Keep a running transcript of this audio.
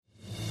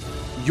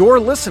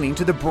You're listening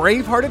to the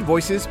Bravehearted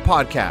Voices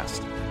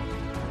podcast.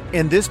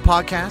 In this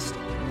podcast,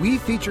 we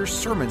feature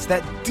sermons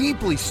that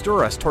deeply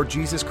stir us toward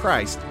Jesus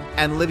Christ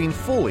and living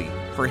fully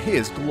for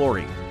His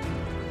glory.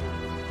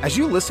 As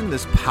you listen to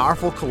this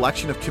powerful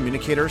collection of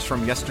communicators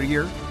from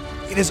yesteryear,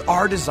 it is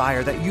our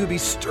desire that you be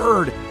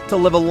stirred to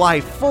live a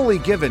life fully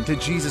given to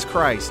Jesus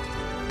Christ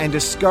and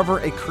discover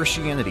a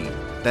Christianity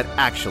that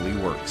actually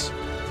works.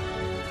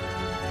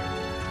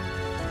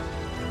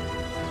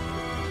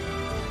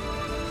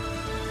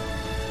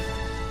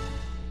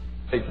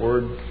 Take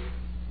word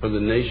for the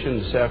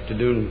nation this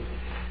afternoon.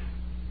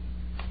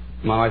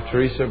 My wife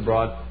Teresa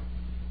brought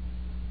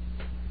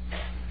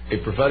a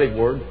prophetic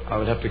word, I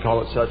would have to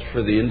call it such,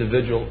 for the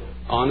individual,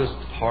 honest,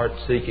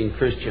 heart-seeking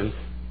Christian.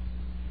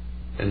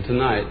 And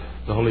tonight,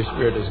 the Holy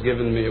Spirit has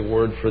given me a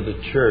word for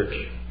the church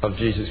of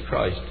Jesus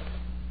Christ.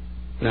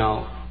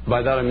 Now,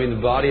 by that I mean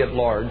the body at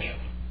large.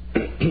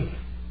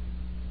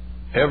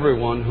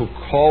 Everyone who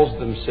calls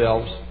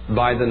themselves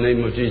by the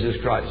name of Jesus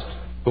Christ,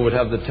 who would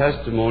have the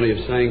testimony of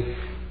saying,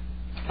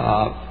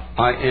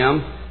 I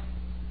am,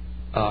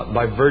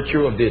 by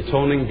virtue of the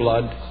atoning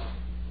blood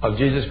of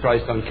Jesus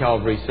Christ on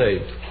Calvary,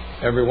 saved.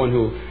 Everyone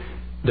who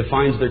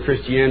defines their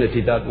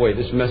Christianity that way,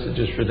 this message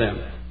is for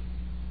them.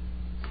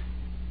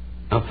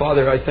 Now,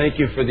 Father, I thank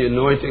You for the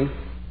anointing.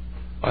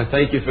 I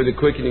thank You for the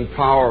quickening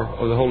power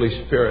of the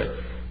Holy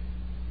Spirit.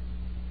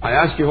 I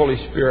ask You, Holy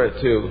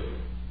Spirit, to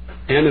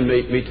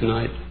animate me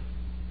tonight.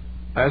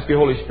 I ask You,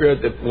 Holy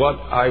Spirit, that what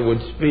I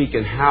would speak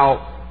and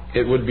how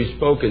it would be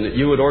spoken, that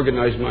You would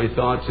organize my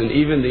thoughts, and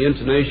even the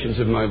intonations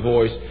of my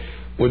voice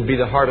would be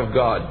the heart of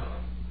God.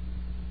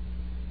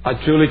 I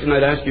truly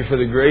tonight ask You for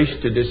the grace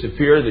to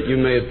disappear, that You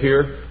may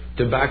appear,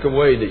 to back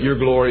away, that Your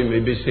glory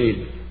may be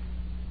seen.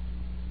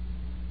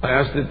 I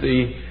ask that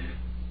the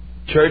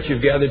church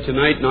You've gathered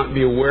tonight not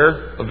be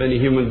aware of any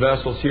human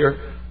vessels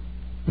here,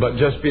 but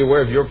just be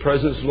aware of Your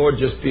presence, Lord.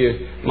 Just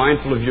be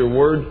mindful of Your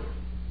word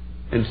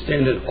and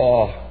stand in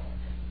awe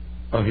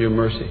of Your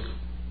mercy.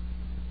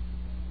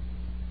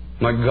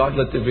 My God,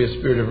 let there be a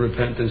spirit of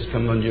repentance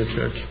come on Your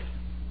church.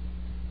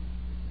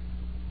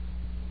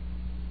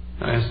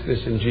 I ask this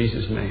in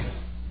Jesus' name.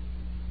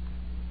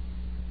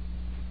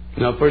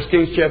 Now, 1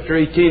 Kings chapter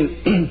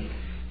 18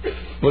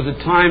 was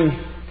a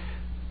time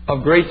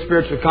of great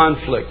spiritual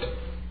conflict.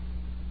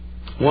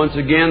 Once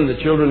again,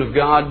 the children of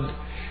God,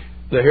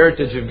 the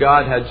heritage of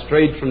God, had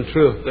strayed from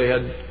truth. They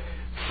had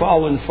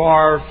fallen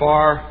far,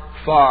 far,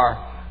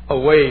 far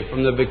away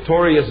from the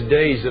victorious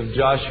days of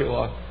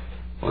Joshua,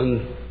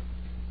 when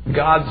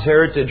God's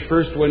heritage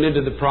first went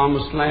into the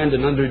promised land,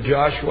 and under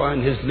Joshua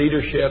and his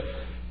leadership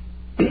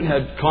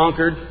had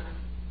conquered,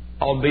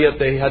 albeit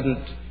they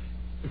hadn't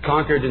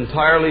conquered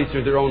entirely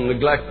through their own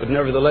neglect, but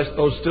nevertheless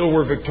those still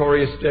were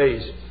victorious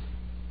days.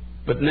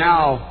 But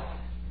now,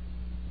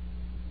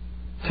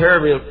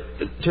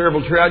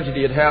 terrible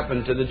tragedy had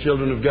happened to the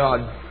children of God,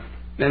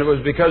 and it was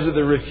because of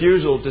the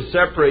refusal to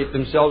separate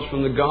themselves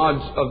from the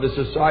gods of the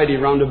society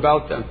round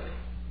about them.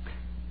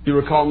 You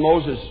recall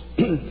Moses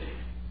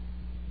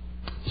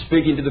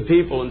speaking to the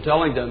people and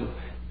telling them,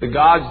 the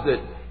gods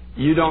that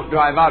you don't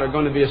drive out are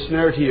going to be a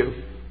snare to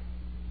you.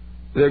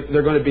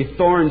 They're going to be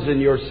thorns in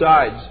your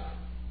sides.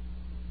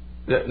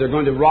 They're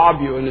going to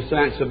rob you, in a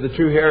sense, of the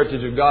true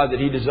heritage of God that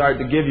He desired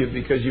to give you,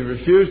 because you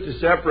refuse to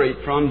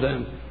separate from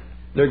them.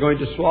 They're going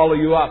to swallow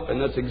you up. And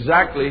that's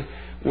exactly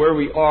where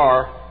we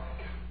are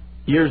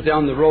years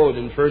down the road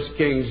in 1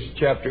 Kings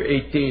chapter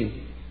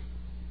 18.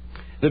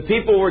 The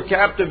people were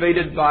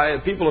captivated by, the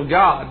people of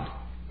God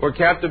were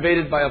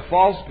captivated by a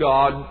false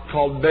god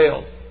called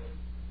Baal.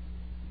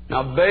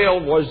 Now,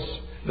 Baal was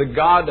the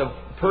god of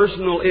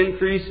personal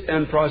increase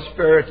and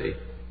prosperity,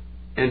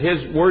 and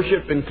his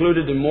worship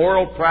included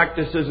immoral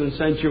practices and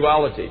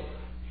sensuality.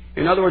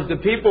 In other words, the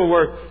people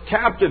were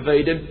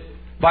captivated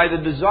by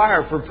the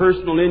desire for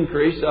personal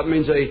increase. That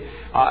means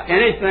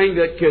anything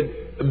that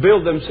could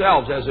build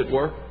themselves, as it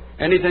were,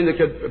 anything that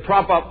could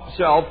prop up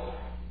self,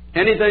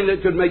 anything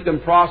that could make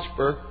them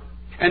prosper.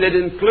 And it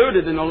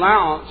included an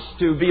allowance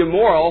to be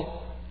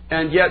immoral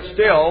and yet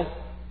still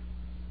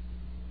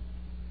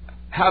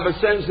have a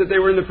sense that they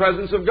were in the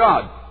presence of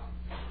God.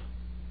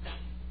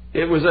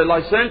 It was a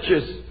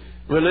licentious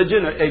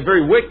religion, a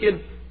very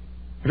wicked,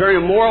 very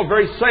immoral,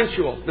 very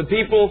sensual. The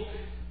people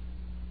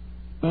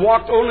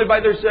walked only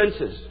by their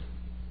senses.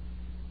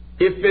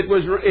 If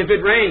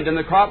it rained and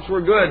the crops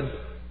were good,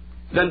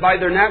 then by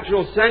their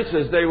natural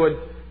senses they would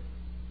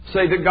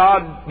say that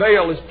God,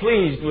 Baal, is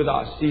pleased with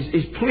us.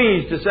 He's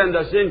pleased to send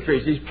us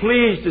increase. He's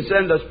pleased to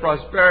send us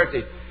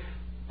prosperity.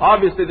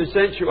 Obviously, the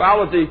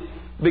sensuality,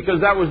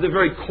 because that was the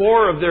very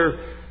core of their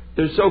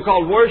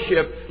so-called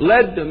worship,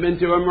 led them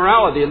into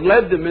immorality. It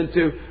led them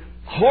into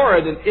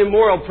horrid and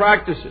immoral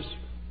practices.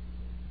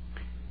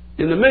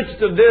 In the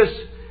midst of this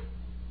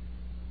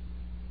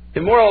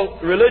immoral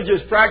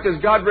religious practice,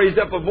 God raised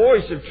up a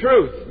voice of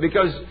truth,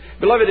 because,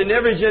 beloved, in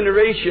every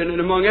generation and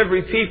among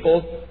every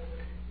people,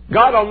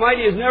 God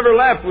Almighty is never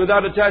left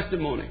without a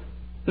testimony.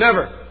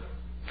 Never.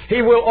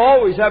 He will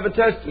always have a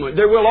testimony.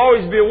 There will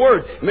always be a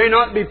word. It may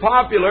not be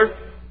popular.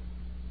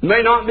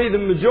 May not be the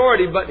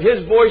majority, but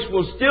His voice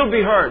will still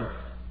be heard.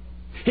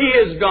 He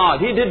is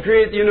God. He did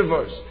create the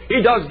universe.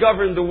 He does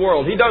govern the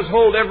world. He does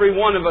hold every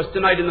one of us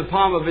tonight in the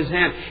palm of His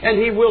hand. And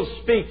He will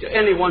speak to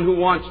anyone who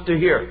wants to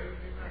hear.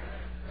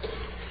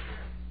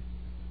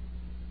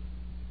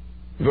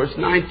 Verse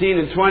 19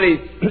 and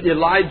 20,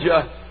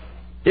 Elijah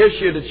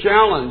issued a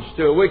challenge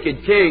to a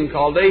wicked king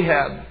called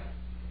Ahab,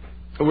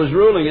 who was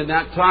ruling at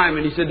that time.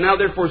 And he said, "Now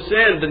therefore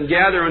send and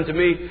gather unto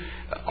me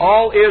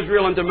all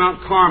Israel unto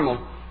Mount Carmel,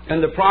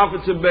 and the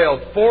prophets of Baal,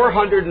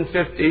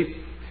 450,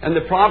 and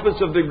the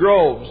prophets of the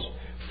groves,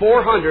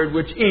 400,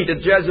 which eat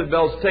at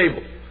Jezebel's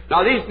table."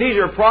 Now these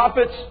are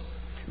prophets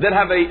that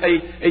have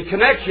a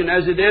connection,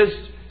 as it is,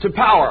 to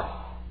power.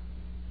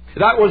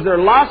 That was their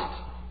lust.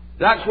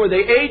 That's where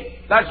they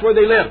ate. That's where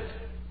they lived.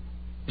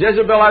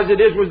 Jezebel, as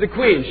it is, was the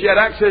queen. She had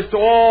access to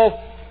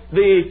all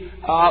the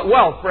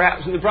wealth,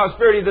 perhaps, and the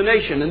prosperity of the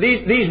nation. And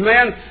these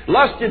men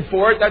lusted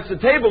for it. That's the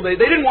table. They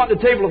didn't want the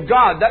table of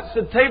God. That's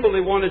the table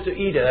they wanted to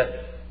eat at.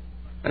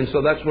 And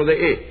so that's where they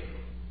ate.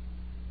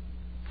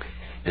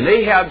 And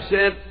Ahab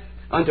sent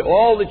unto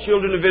all the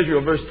children of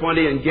Israel, verse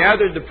 20, and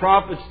gathered the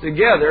prophets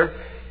together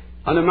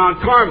unto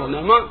Mount Carmel.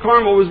 Now, Mount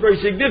Carmel was very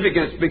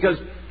significant because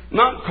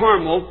Mount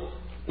Carmel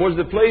was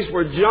the place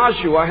where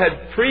Joshua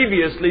had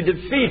previously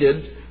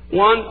defeated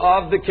one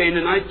of the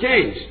Canaanite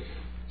kings.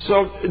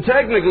 So,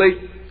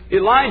 technically,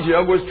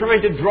 Elijah was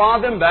trying to draw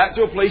them back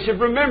to a place of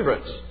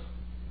remembrance.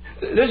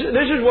 This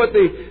is what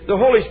the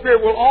Holy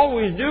Spirit will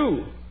always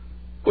do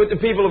with the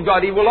people of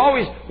God. He will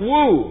always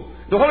woo.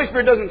 The Holy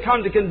Spirit doesn't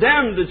come to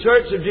condemn the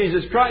church of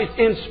Jesus Christ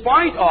in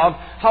spite of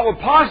how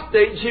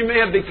apostate she may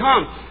have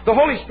become. The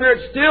Holy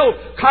Spirit still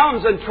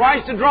comes and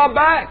tries to draw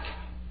back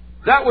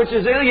that which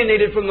is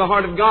alienated from the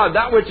heart of God,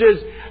 that which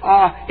is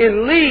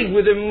in league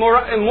with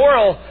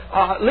immoral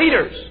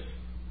leaders,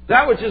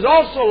 that which is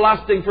also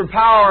lusting for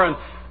power and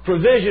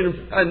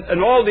provision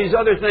and all these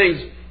other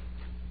things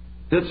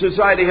that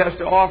society has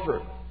to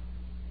offer.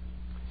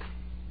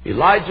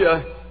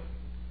 Elijah,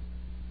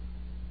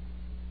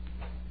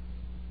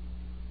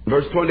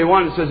 verse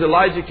 21, it says,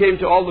 Elijah came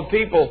to all the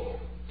people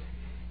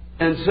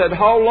and said,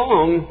 "How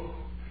long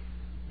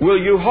will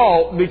you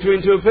halt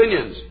between two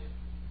opinions?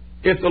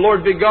 If the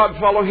Lord be God,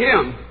 follow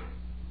Him.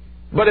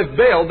 But if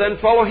Baal, then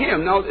follow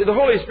Him." Now, the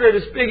Holy Spirit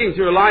is speaking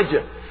to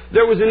Elijah.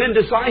 There was an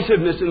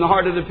indecisiveness in the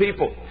heart of the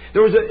people.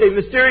 There was a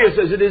mysterious,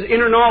 as it is,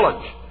 inner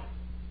knowledge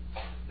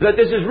that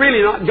this is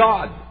really not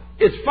God.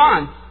 It's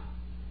fun.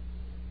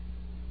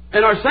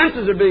 And our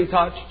senses are being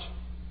touched.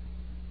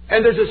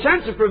 And there's a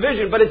sense of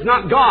provision, but it's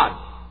not God.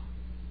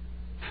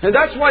 And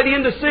that's why the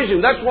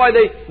indecision. That's why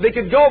they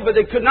could go, but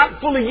they could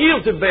not fully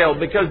yield to Baal,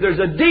 because there's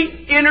a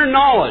deep inner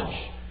knowledge.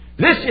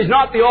 This is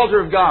not the altar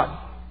of God.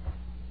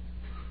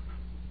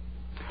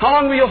 "How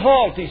long will you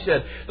halt?" he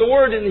said. The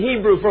word in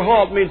Hebrew for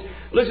halt means,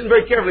 listen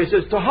very carefully, it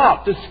says to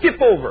hop, to skip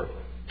over,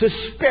 to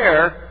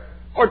spare,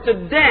 or to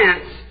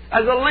dance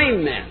as a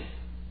lame man.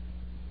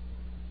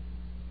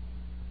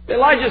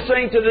 Elijah is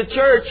saying to the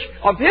church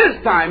of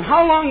his time,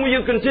 how long will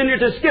you continue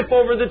to skip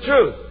over the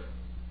truth?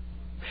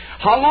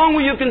 How long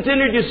will you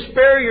continue to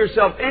spare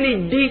yourself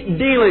any deep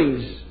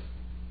dealings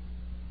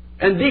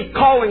and deep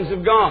callings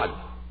of God?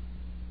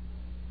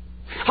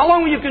 How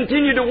long will you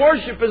continue to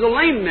worship as a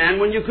lame man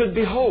when you could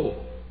be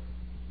whole?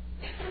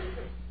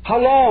 How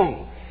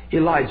long,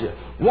 Elijah?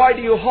 Why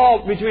do you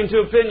halt between two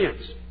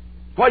opinions?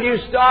 Why do you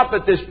stop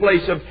at this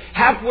place of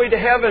halfway to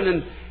heaven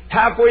and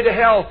halfway to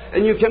hell,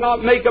 and you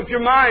cannot make up your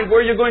mind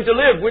where you're going to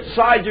live, which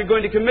side you're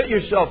going to commit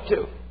yourself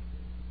to?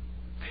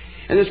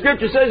 And the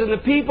Scripture says, and the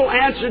people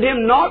answered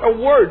him not a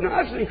word. Now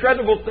that's an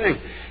incredible thing.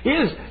 He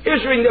is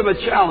issuing them a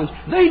challenge.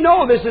 They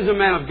know this is a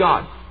man of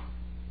God.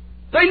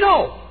 They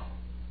know.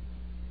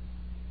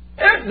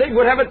 They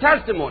would have a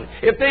testimony.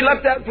 If they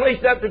left that place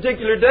that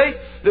particular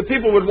day, the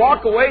people would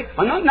walk away.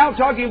 I'm not now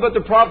talking about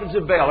the prophets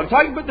of Baal. I'm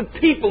talking about the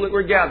people that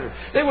were gathered.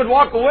 They would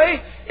walk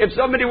away. If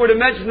somebody were to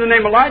mention the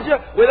name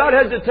Elijah, without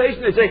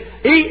hesitation, they'd say,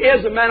 he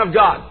is a man of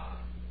God.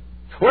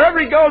 Wherever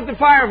he goes, the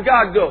fire of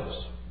God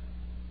goes.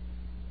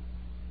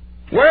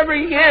 Wherever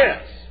he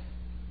is,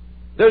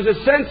 there's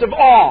a sense of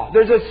awe.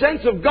 There's a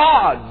sense of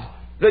God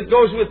that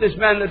goes with this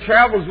man, that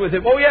travels with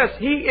him. Oh yes,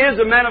 he is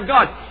a man of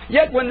God.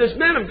 Yet when this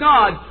man of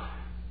God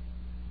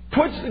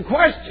puts the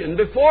question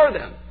before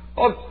them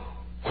of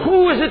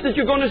who is it that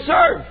you're going to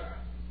serve,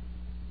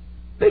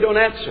 they don't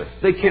answer.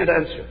 They can't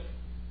answer.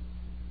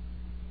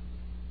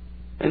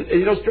 And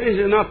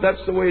strangely enough,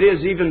 that's the way it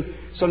is even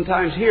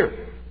sometimes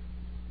here.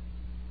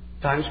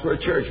 Times Square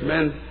Church,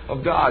 men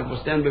of God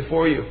will stand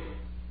before you,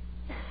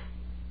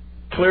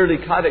 clearly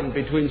cutting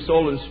between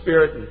soul and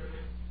spirit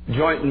and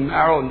joint and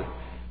marrow and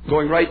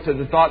going right to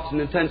the thoughts and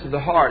intents of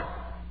the heart.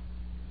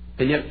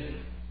 And yet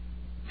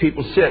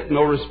people sit,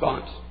 no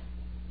response.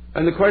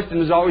 And the question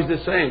is always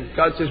the same.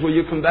 God says, will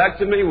you come back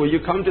to me? Will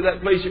you come to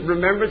that place of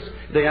remembrance?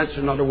 They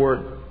answer not a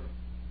word.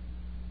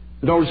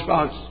 No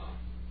response.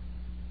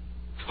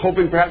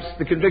 Hoping perhaps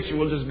the conviction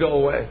will just go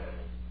away.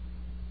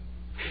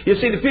 You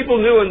see, the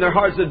people knew in their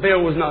hearts that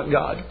Baal was not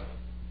God.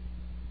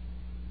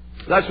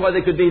 That's why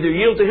they could neither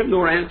yield to him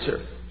nor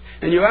answer.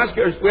 And we ask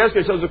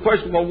ourselves the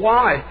question, well,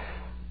 why?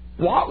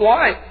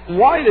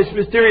 Why this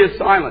mysterious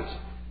silence?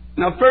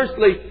 Now,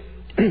 firstly,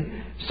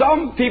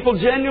 some people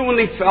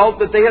genuinely felt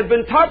that they had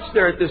been touched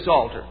there at this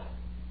altar.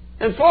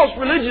 And false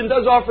religion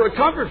does offer a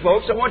comfort,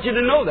 folks. I want you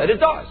to know that. It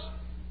does.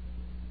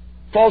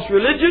 False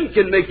religion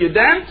can make you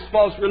dance.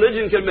 False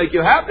religion can make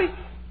you happy.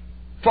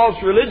 False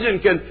religion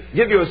can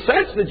give you a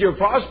sense that you're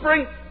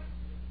prospering.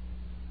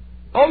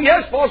 Oh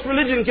yes, false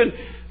religion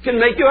can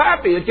make you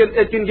happy.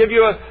 It can give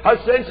you a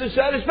sense of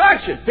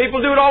satisfaction.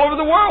 People do it all over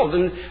the world.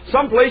 And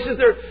some places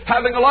they're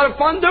having a lot of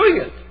fun doing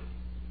it.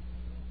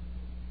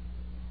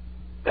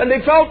 And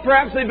they felt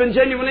perhaps they'd been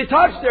genuinely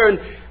touched there.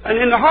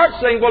 And in their heart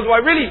saying, well,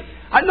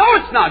 I know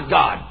it's not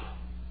God.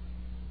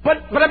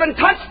 But I've been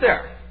touched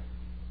there.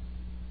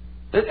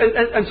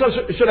 And so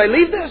should I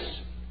leave this?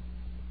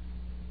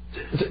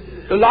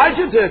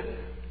 Elijah,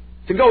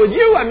 to go with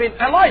you? I mean,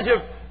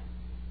 Elijah,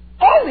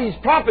 all these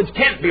prophets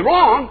can't be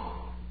wrong.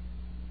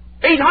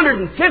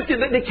 850,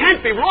 they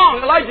can't be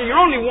wrong. Elijah, you're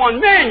only one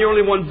man. You're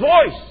only one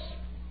voice.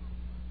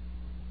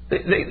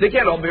 They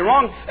can't all be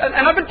wrong.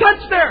 And I've been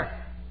touched there.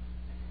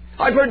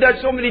 I've heard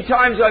that so many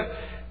times.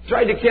 I've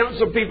tried to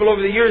counsel people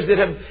over the years that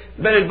have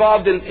been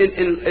involved in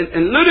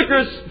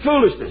ludicrous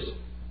foolishness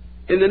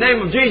in the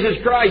name of Jesus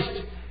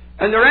Christ.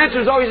 And their answer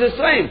is always the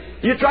same.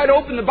 You try to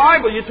open the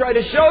Bible, you try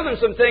to show them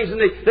some things,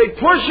 and they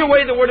push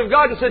away the Word of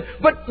God and say,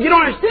 but you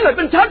don't understand, I've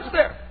been touched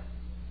there.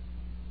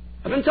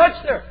 I've been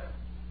touched there.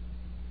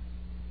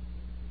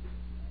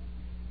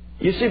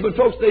 You see, but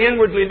folks, they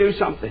inwardly do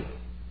something.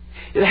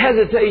 The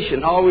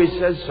hesitation always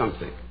says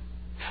something.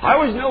 I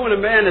always know when a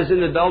man is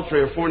in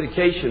adultery or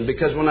fornication,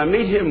 because when I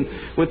meet him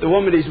with the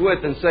woman he's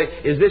with and say,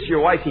 is this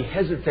your wife? He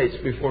hesitates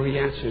before he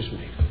answers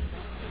me.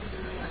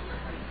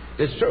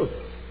 It's true.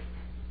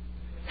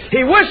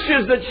 He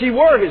wishes that she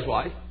were his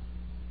wife.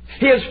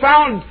 He has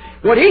found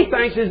what he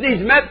thinks his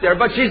needs met there,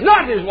 but she's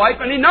not his wife,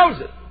 and he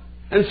knows it.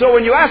 And so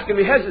when you ask him,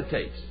 he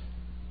hesitates.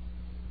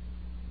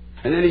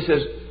 And then he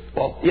says,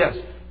 well, yes.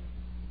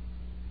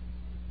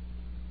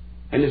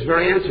 And his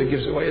very answer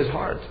gives away his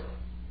heart.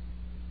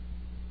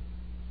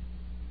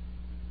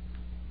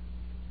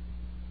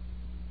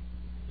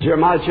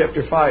 Jeremiah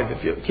chapter 5.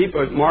 If you keep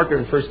a marker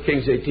in 1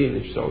 Kings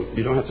 18, so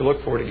you don't have to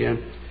look for it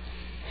again.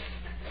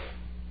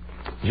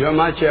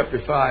 Jeremiah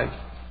chapter 5.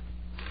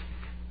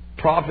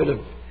 Prophet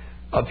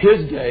of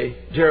his day,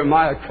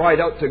 Jeremiah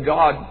cried out to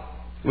God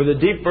with a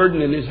deep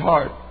burden in his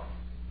heart.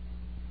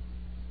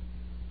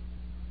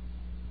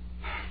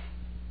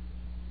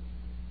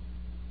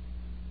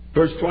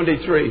 Verse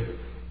 23.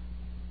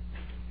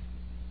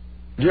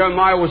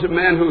 Jeremiah was a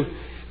man who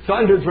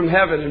thundered from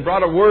heaven and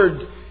brought a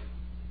word.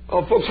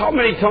 Oh, folks, how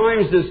many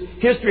times does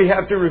history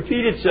have to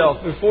repeat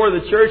itself before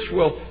the church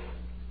will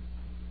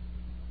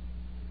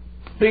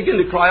begin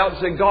to cry out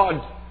and say,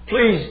 God,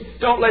 please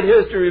don't let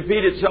history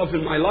repeat itself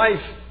in my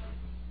life.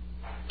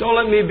 Don't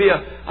let me be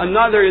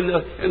another in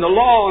the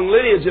long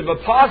lineage of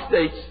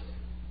apostates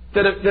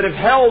that have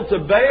held to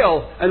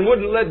Baal and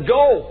wouldn't let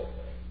go.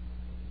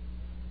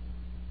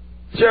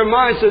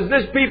 Jeremiah says,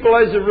 this people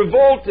has a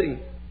revolting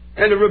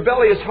and a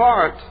rebellious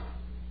heart.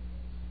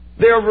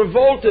 They are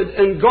revolted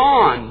and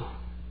gone.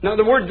 Now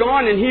the word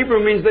gone in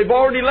Hebrew means they've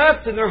already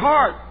left in their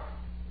heart.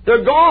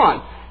 They're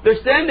gone.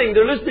 They're standing,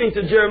 they're listening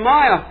to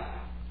Jeremiah.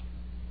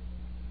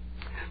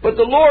 But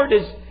the Lord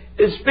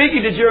is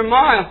speaking to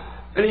Jeremiah,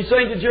 and He's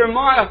saying to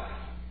Jeremiah,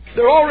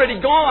 they're already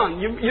gone.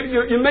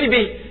 You may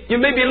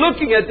be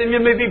looking at them, you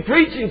may be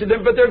preaching to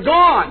them, but they're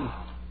gone.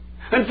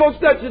 And folks,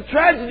 that's a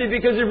tragedy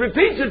because it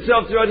repeats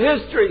itself throughout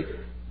history.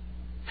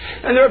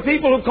 And there are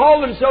people who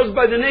call themselves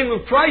by the name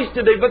of Christ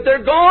today, but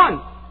they're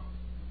gone.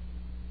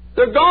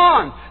 They're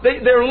gone.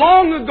 They're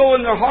long ago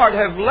in their heart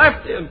have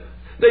left Him.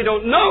 They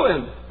don't know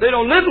Him. They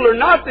know little or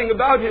nothing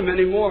about Him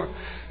anymore.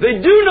 They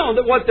do know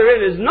that what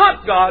they're in is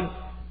not God,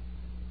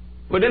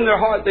 but in their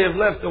heart they have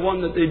left the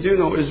one that they do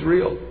know is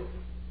real.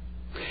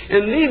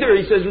 And neither,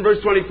 he says in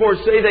verse 24,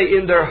 say they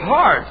in their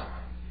heart,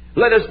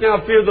 let us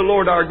now fear the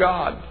Lord our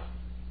God.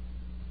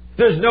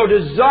 There's no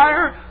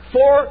desire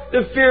for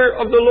the fear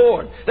of the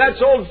Lord.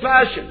 That's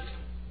old-fashioned.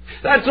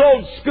 That's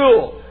old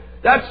school.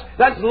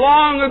 That's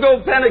long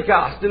ago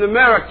Pentecost in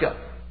America.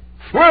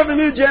 We're of a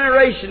new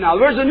generation now.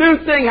 There's a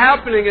new thing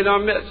happening in our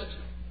midst.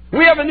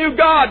 We have a new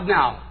God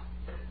now.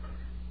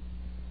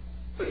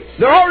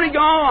 They're already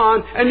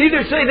gone, and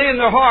neither say they in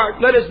their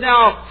heart, let us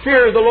now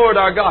fear the Lord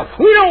our God.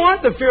 We don't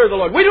want the fear of the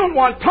Lord. We don't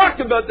want to talk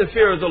about the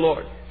fear of the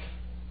Lord.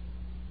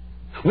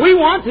 We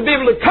want to be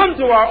able to come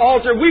to our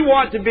altar. We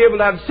want to be able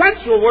to have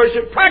sensual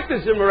worship,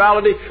 practice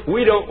immorality.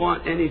 We don't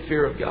want any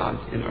fear of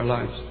God in our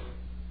lives.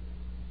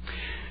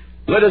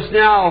 Let us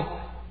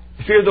now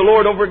fear the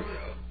Lord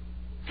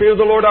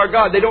our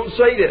God. They don't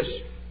say this.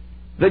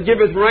 That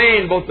giveth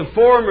rain, both the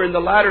former and the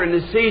latter in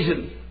his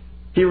season.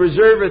 He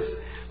reserveth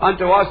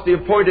unto us the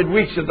appointed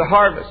weeks of the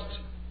harvest.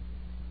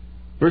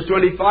 Verse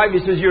 25, he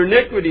says, your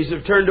iniquities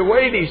have turned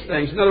away these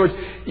things. In other words,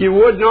 you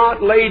would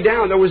not lay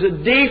down. There was a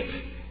deep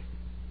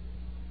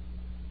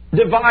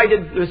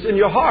dividedness in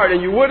your heart,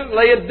 and you wouldn't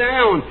lay it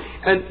down.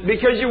 And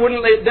because you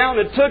wouldn't lay it down,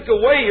 it took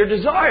away your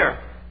desire.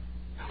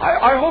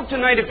 I hope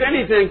tonight, if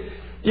anything,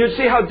 you'd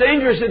see how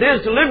dangerous it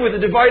is to live with a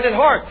divided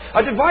heart.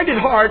 A divided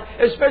heart,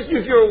 especially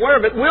if you're aware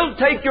of it, will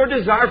take your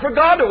desire for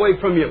God away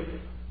from you.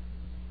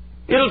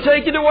 It'll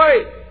take it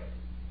away.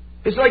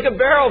 It's like a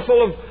barrel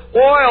full of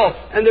oil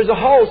and there's a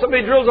hole.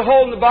 Somebody drills a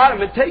hole in the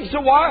bottom. It takes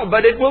a while,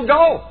 but it will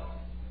go.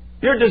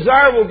 Your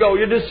desire will go.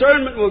 Your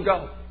discernment will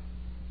go.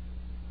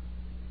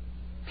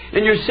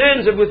 And your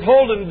sins have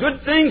withholden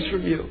good things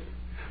from you.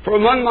 For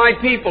among my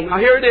people, now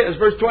here it is,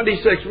 verse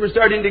 26, we're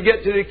starting to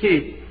get to the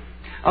key.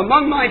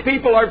 Among my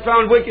people are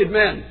found wicked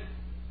men.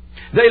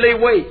 They lay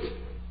wait,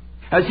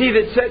 as he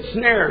that sets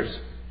snares,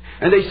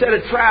 and they set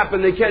a trap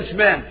and they catch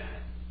men.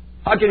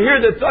 I can hear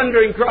the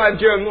thundering cry of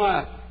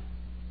Jeremiah,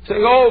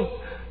 saying,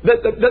 oh,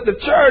 that the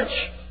church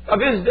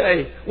of his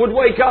day would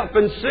wake up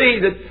and see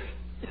that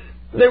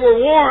they were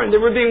warned, they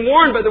were being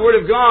warned by the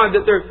Word of God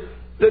that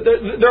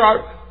there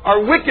are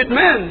wicked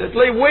men that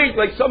lay wait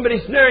like somebody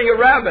snaring a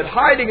rabbit,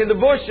 hiding in the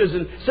bushes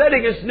and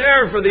setting a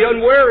snare for the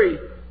unwary.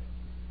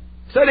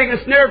 Setting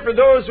a snare for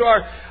those who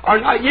are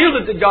not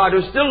yielded to God, who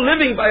are still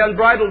living by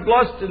unbridled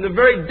lust in the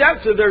very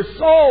depths of their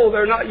soul.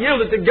 They're not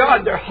yielded to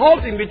God. They're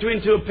halting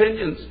between two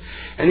opinions.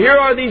 And here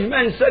are these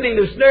men setting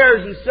their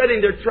snares and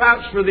setting their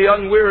traps for the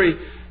unwary.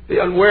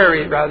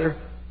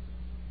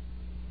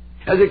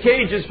 As a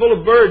cage is full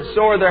of birds,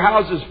 so are their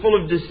houses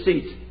full of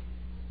deceit.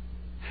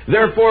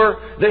 Therefore,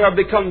 they are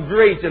become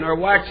great and are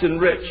waxen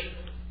rich.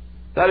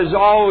 That is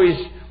always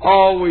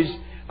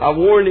a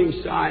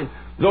warning sign.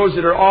 Those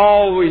that are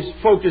always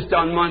focused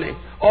on money,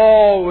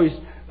 always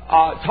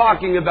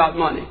talking about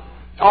money,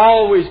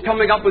 always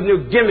coming up with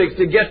new gimmicks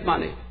to get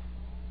money.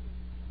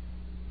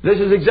 This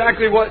is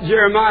exactly what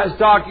Jeremiah is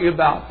talking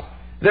about.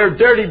 They're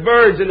dirty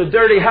birds in a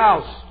dirty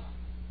house.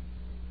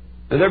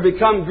 And they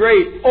become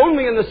great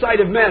only in the sight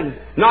of men,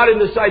 not in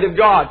the sight of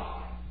God.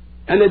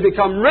 And they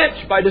become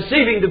rich by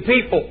deceiving the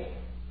people.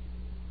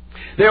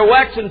 They are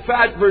waxen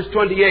fat, verse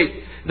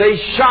 28. They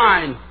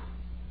shine.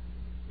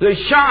 They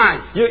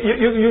shine.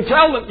 You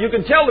tell them. You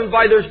can tell them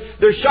by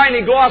their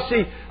shiny,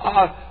 glossy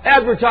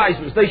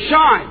advertisements. They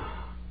shine.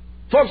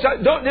 Folks,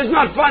 this is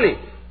not funny.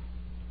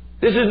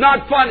 This is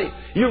not funny.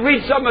 You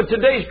read some of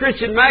today's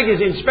Christian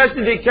magazines,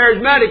 especially the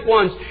charismatic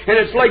ones, and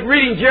it's like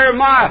reading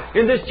Jeremiah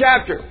in this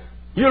chapter.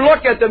 You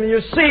look at them and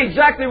you see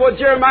exactly what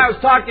Jeremiah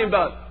was talking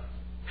about.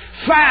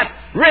 Fat,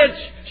 rich,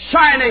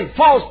 shining,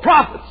 false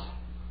prophets.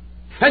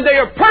 And they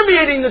are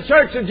permeating the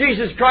church of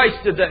Jesus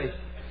Christ today,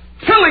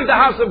 filling the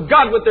house of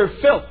God with their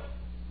filth.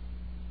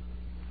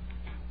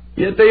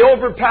 Yet they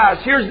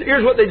overpass.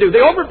 Here's what they do. They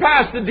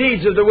overpass the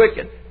deeds of the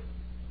wicked.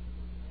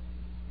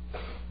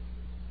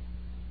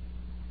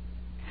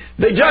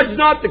 They judge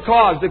not the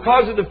cause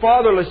of the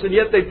fatherless, and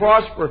yet they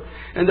prosper.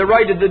 And the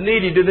right of the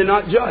needy do they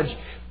not judge.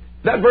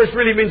 That verse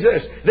really means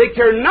this. They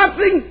care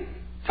nothing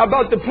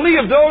about the plea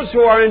of those who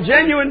are in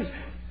genuine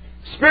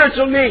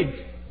spiritual need.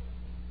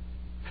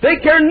 They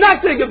care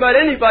nothing about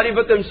anybody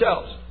but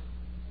themselves.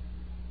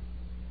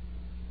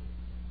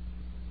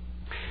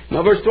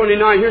 Now verse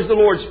 29, here's the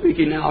Lord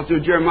speaking now to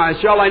Jeremiah.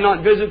 Shall I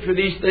not visit for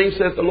these things,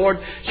 saith the Lord?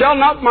 Shall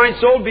not my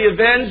soul be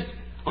avenged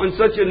on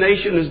such a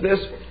nation as this?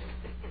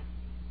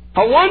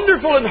 A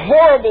wonderful and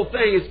horrible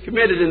thing is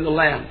committed in the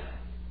land.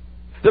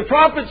 The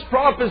prophets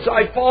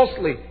prophesy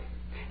falsely,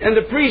 and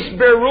the priests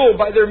bear rule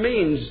by their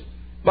means.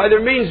 By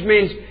their means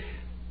means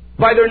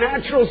by their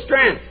natural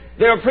strength.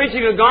 They are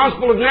preaching a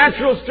gospel of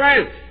natural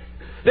strength.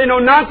 They know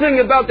nothing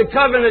about the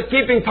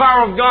covenant-keeping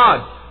power of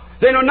God.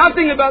 They know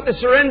nothing about the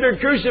surrendered,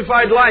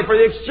 crucified life, or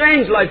the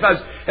exchange life,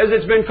 as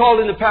it's been called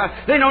in the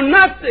past. They know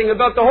nothing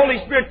about the Holy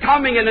Spirit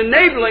coming and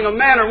enabling a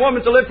man or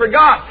woman to live for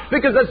God,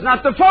 because that's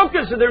not the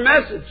focus of their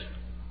message.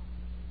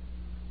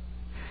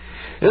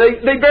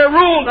 They bear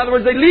rule. In other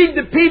words, they lead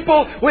the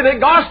people with a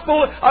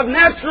gospel of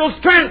natural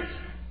strength.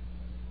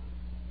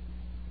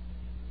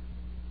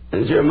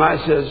 And Jeremiah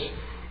says,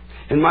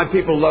 and my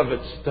people love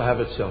it to have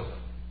it so.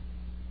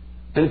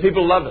 And the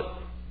people love it.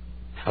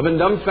 I've been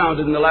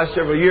dumbfounded in the last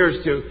several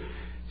years to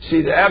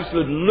see the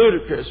absolute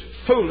ludicrous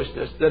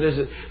foolishness that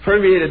has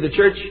permeated the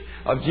Church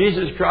of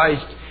Jesus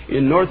Christ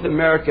in North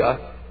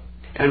America,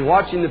 and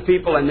watching the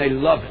people, and they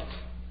love it.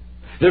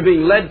 They're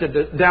being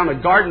led down a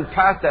garden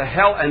path to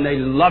hell, and they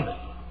love it.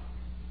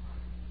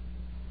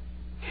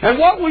 And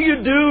what will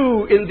you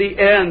do in the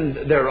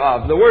end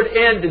thereof? The word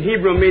end in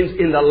Hebrew means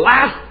in the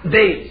last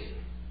days.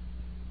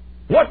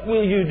 What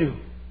will you do?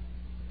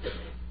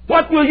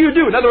 What will you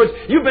do? In other words,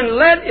 you've been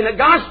led in a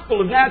gospel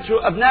of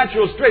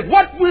natural strength.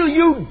 What will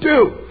you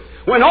do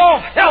when all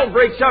hell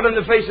breaks out on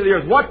the face of the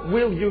earth? What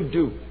will you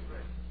do?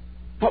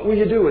 What will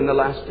you do in the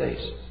last days?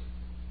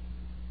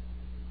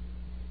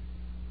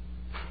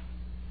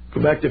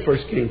 Go back to 1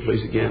 Kings,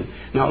 please, again.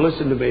 Now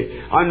listen to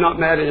me. I'm not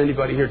mad at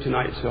anybody here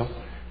tonight, so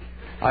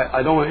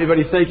I don't want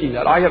anybody thinking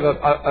that. I have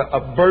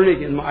a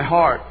burning in my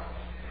heart.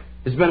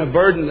 It's been a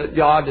burden that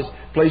God has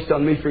placed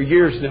on me for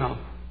years now.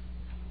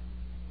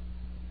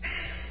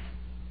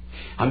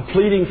 I'm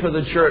pleading for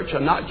the church.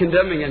 I'm not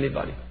condemning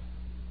anybody.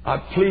 I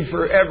plead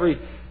for every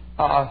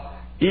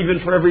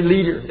even for every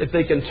leader. If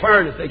they can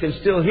turn, if they can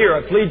still hear,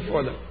 I plead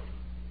for them.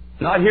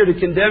 Not here to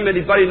condemn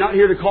anybody, not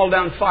here to call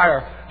down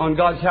fire on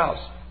God's house.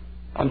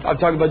 I'm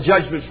talking about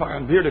judgment fire.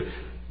 I'm here to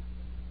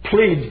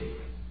plead.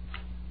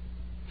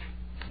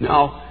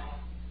 Now,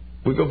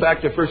 we go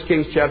back to 1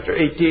 Kings chapter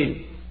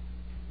 18.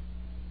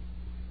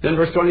 Then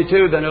verse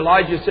 22, then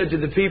Elijah said to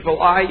the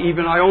people, I,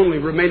 even I only,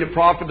 remain a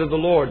prophet of the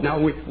Lord. Now,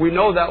 we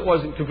know that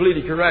wasn't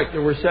completely correct.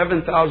 There were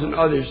 7,000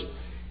 others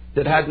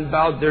that hadn't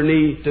bowed their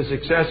knee to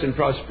success and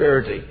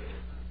prosperity.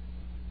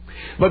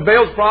 But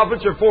Baal's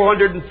prophets are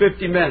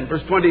 450 men.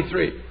 Verse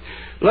 23.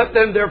 Let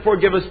them therefore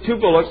give us 2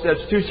 bullocks,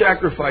 that's 2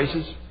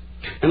 sacrifices,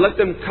 and let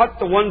them cut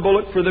the 1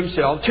 bullock for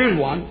themselves. Choose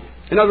one.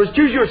 In other words,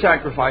 choose your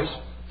sacrifice.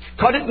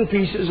 Cut it in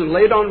pieces and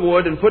lay it on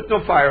wood and put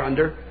no fire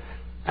under.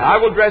 And I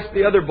will dress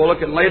the other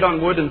bullock and lay it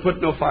on wood and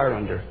put no fire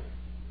under.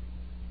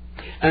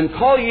 And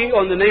call ye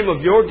on the name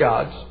of your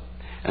gods,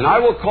 and I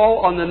will call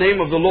on the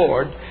name of the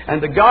Lord,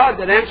 and the God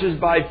that answers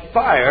by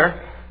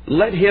fire,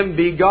 let him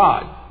be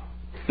God.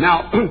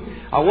 Now,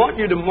 I want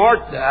you to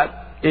mark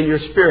that in your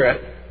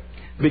spirit,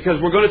 because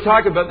we're going to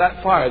talk about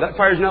that fire. That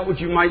fire is not what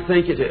you might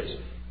think it is.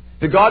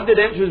 The God that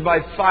answers by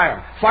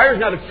fire. Fire is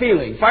not a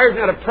feeling. Fire is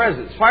not a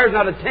presence. Fire is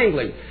not a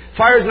tingling.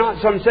 Fire is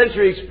not some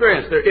sensory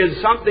experience. There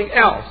is something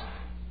else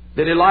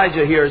that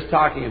Elijah here is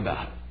talking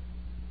about.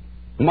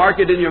 Mark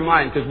it in your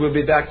mind, because we'll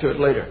be back to it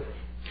later.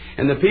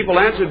 And the people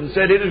answered and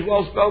said, it is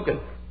well spoken.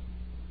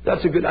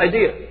 That's a good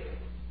idea.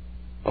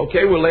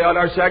 Okay, we'll lay out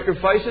our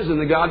sacrifices, and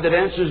the God that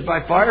answers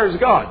by fire is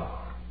God.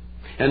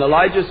 And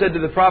Elijah said to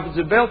the prophets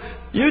of Baal,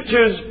 you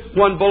choose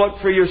 1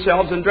 bullock for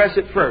yourselves and dress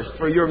it first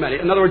for your many.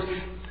 In other words,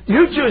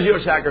 you choose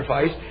your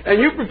sacrifice, and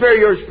you prepare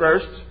yours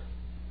first,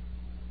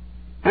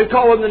 and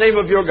call on the name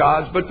of your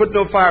gods, but put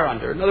no fire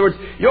under. In other words,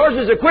 yours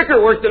is a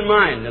quicker work than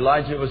mine,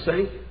 Elijah was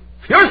saying.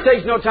 Yours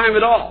takes no time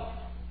at all.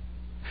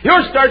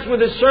 Yours starts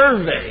with a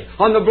survey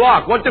on the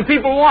block. What do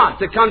people want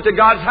to come to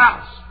God's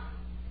house?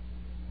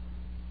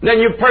 Then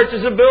you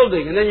purchase a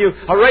building, and then you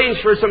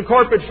arrange for some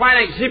corporate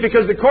finance. See,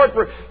 because the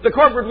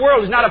corporate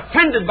world is not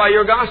offended by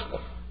your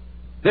gospel.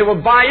 They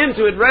will buy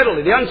into it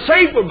readily. The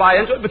unsafe will buy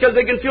into it because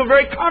they can feel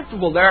very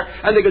comfortable there,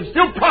 and they can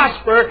still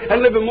prosper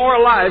and live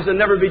immoral lives and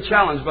never be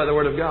challenged by the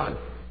Word of God.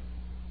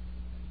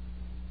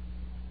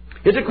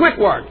 It's a quick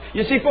work.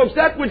 You see, folks,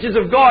 that which is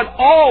of God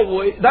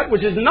always, that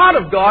which is not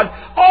of God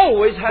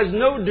always has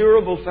no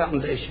durable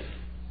foundation.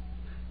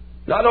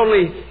 Not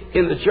only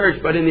in the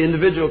church, but in the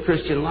individual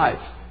Christian life.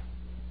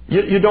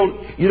 You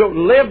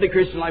don't live the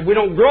Christian life. We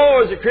don't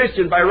grow as a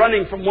Christian by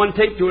running from one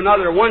tape to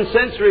another, one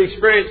sensory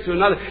experience to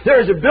another. There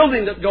is a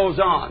building that goes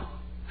on.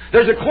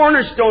 There's a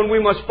cornerstone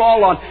we must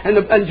fall on.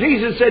 And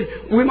Jesus said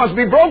we must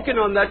be broken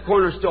on that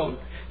cornerstone.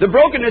 The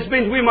brokenness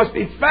means we must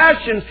be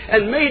fashioned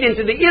and made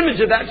into the image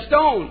of that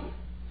stone.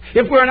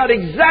 If we're not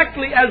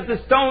exactly as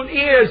the stone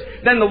is,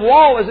 then the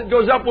wall as it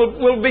goes up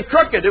will be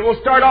crooked. It will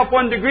start off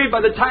 1 degree.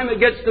 By the time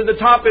it gets to the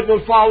top, it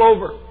will fall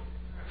over.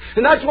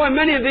 And that's why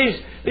many of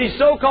these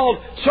so-called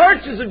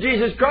churches of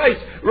Jesus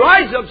Christ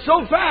rise up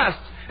so fast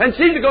and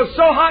seem to go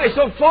so high,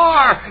 so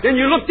far. And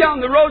you look down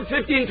the road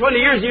 15, 20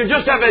 years and you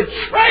just have a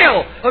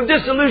trail of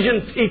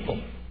disillusioned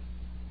people.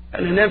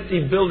 And an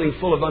empty building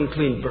full of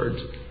unclean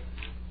birds.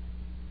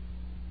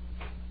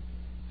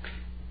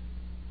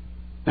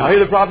 Now here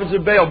the prophets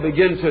of Baal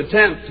begin to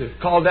attempt to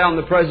call down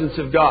the presence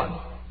of God.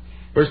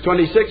 Verse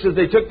 26 says,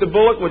 they took the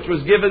bullock which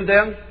was given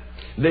them,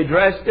 they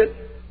dressed it,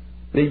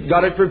 they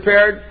got it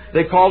prepared,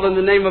 they called on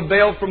the name of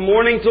Baal from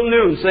morning till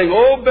noon, saying,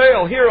 O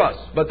Baal, hear us.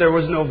 But there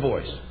was no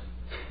voice,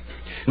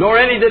 nor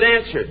any that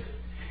answered.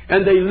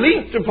 And they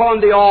leaped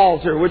upon the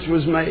altar which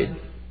was made.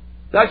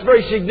 That's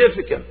very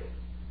significant.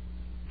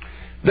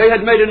 They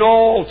had made an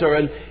altar,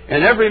 and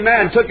every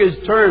man took his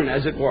turn,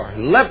 as it were,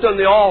 and leapt on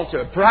the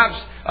altar. Perhaps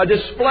a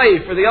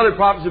display for the other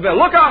prophets of Baal.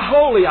 Look how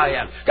holy I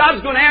am.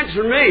 God's going to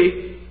answer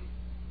me.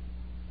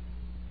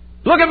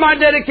 Look at my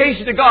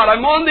dedication to God.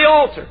 I'm on the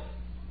altar.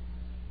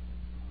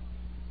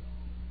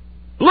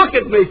 Look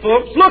at me,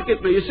 folks. Look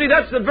at me. You see,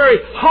 that's the very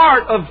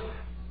heart of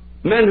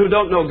men who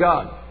don't know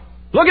God.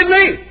 Look at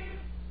me.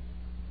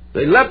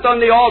 They leapt on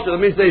the altar. That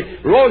means they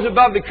rose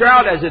above the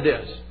crowd as it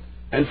is.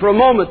 And for a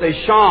moment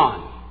they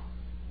shone.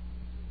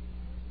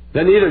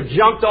 Then either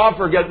jumped off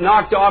or got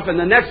knocked off, and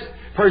the next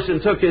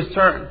person took his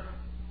turn.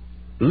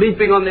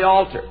 Leaping on the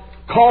altar.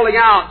 Calling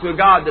out to a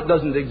God that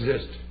doesn't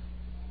exist.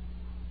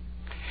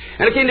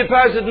 And it came to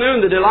pass at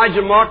noon that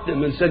Elijah mocked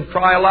him and said,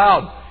 cry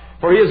aloud,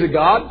 for he is a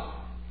God.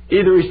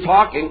 Either he's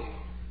talking,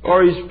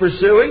 or he's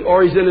pursuing,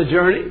 or he's in a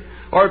journey,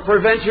 or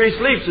peradventure he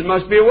sleeps and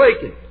must be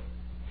awakened.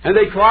 And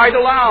they cried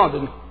aloud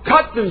and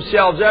cut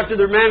themselves after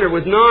their manner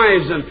with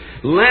knives and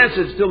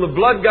lancets till the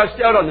blood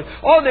gushed out on them.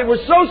 Oh, they were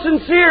so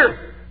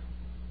sincere.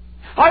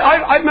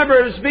 I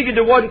remember speaking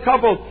to one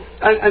couple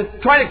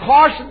and trying to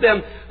caution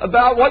them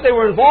about what they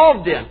were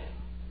involved in.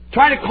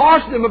 Trying to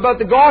caution them about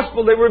the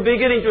gospel they were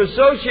beginning to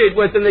associate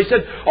with. And they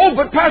said, oh,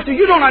 but Pastor,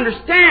 you don't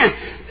understand.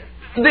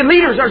 The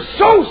leaders are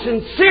so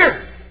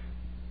sincere.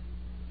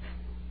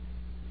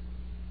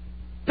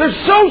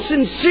 They're so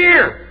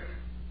sincere.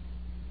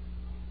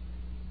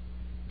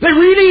 They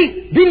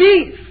really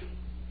believe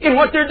in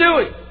what they're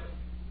doing.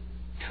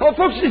 Oh,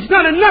 folks, it's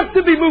not enough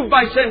to be moved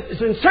by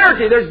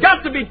sincerity. There's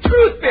got to be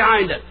truth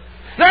behind it.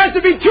 There has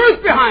to be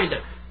truth behind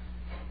it.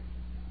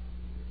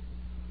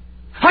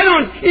 I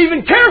don't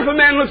even care if a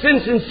man looks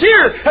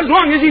insincere as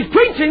long as he's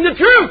preaching the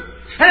truth.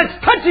 And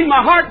it's touching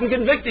my heart and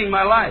convicting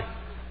my life.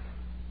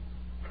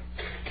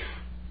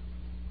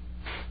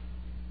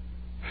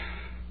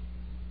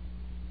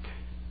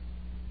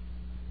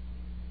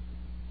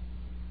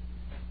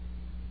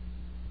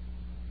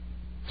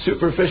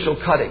 Superficial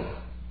cutting,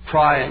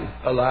 crying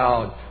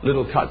aloud,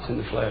 little cuts in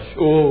the flesh.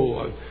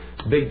 Oh,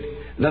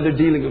 another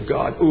dealing of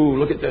God. Oh,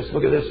 look at this,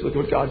 look at this, look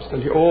what God's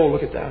done here. Oh,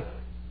 look at that.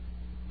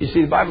 You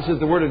see, the Bible says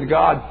the Word of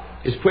God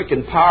is quick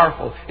and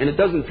powerful, and it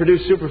doesn't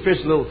produce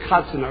superficial little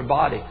cuts in our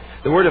body.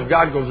 The Word of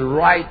God goes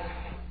right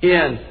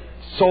in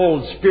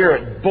soul,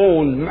 spirit,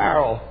 bone,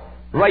 marrow,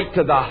 right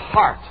to the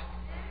heart,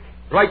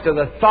 right to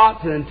the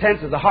thoughts and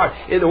intents of the heart.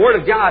 The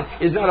Word of God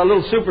is not a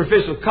little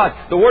superficial cut.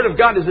 The Word of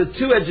God is a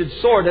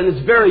two-edged sword, and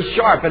it's very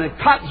sharp, and it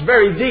cuts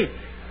very deep.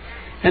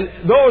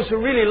 And those who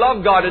really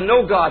love God and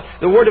know God,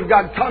 the Word of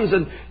God comes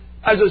and,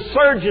 as a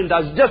surgeon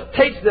does, just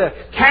takes the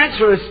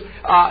cancerous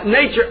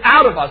nature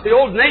out of us, the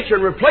old nature,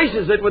 and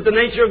replaces it with the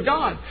nature of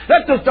God.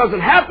 That just doesn't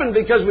happen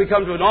because we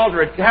come to an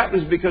altar. It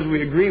happens because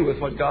we agree with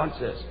what God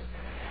says.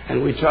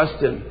 And we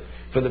trust Him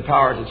for the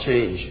power to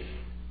change.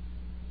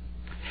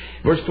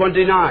 Verse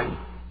 29.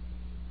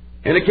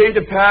 And it came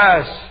to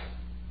pass,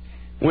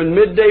 when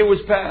midday was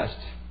past,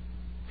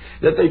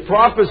 that they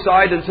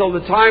prophesied until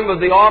the time of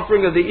the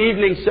offering of the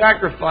evening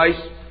sacrifice,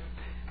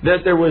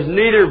 that there was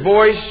neither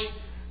voice,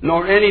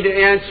 nor any to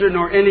answer,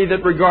 nor any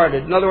that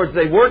regarded. In other words,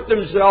 they worked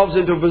themselves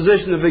into a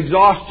position of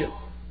exhaustion.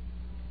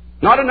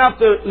 Not enough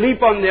to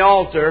leap on the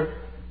altar,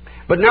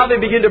 but now they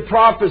begin to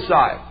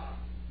prophesy.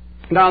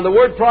 Now, the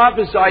word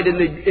prophesied in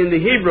the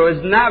Hebrew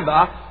is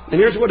nava, and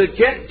here's what it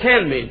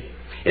can mean.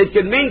 It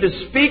can mean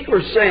to speak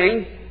or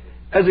sing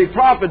as a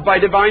prophet by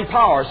divine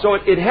power. So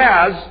it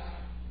has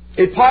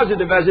a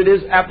positive as it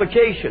is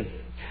application.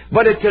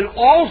 But it can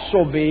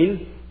also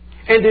mean,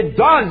 and it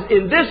does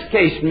in this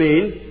case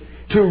mean,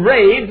 to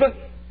rave,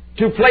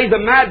 to play the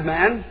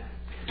madman,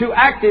 to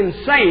act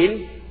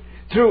insane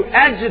through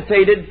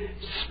agitated,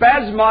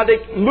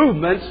 spasmodic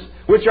movements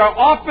which are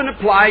often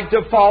applied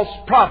to false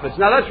prophets.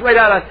 Now that's right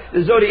out of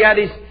the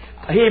Zodiates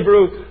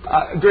Hebrew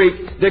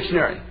Greek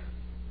dictionary.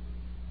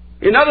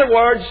 In other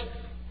words,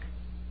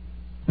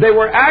 they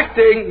were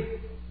acting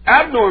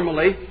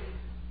abnormally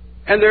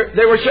and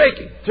they were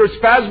shaking through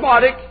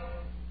spasmodic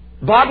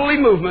bodily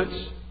movements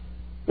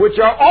which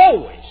are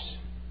always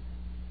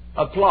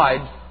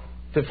applied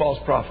to false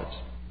prophets.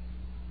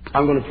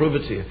 I'm going to prove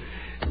it to you.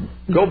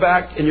 Go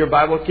back in your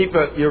Bible, keep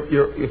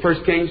your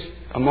 1 Kings,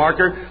 a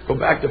marker, go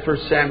back to 1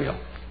 Samuel.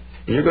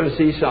 And you're going to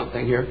see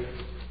something here.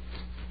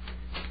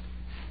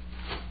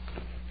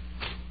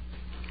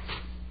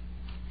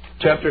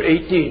 Chapter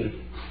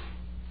 18.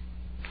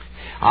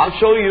 I'll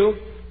show you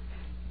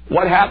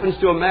what happens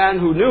to a man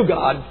who knew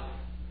God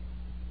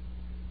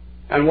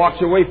and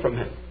walks away from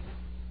Him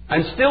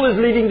and still is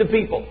leading the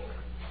people.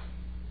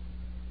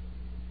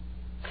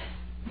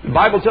 The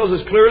Bible tells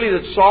us clearly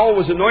that Saul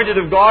was anointed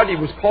of God. He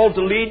was called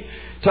to lead.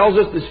 Tells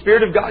us the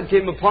Spirit of God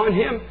came upon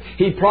him.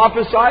 He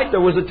prophesied.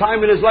 There was a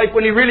time in his life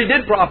when he really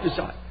did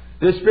prophesy.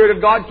 The Spirit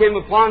of God came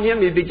upon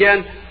him. He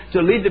began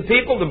to lead the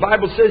people. The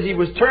Bible says he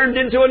was turned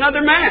into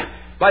another man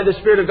by the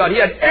Spirit of God. He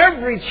had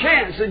every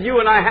chance that you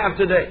and I have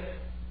today.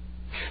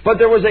 But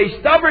there was a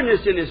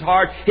stubbornness in his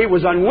heart. He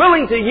was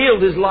unwilling to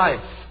yield his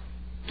life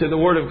to the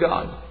Word of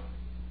God.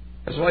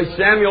 That's why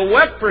Samuel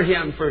wept for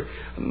him for,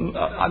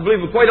 I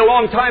believe, quite a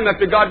long time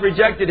after God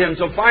rejected him.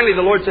 So finally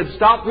the Lord said,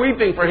 stop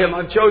weeping for him.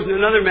 I've chosen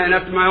another man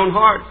after my own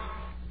heart.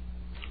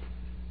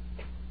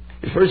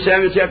 In 1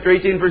 Samuel chapter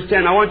 18, verse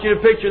 10, I want you to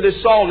picture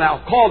this Saul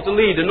now, called to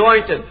lead,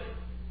 anointed,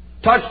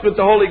 touched with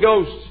the Holy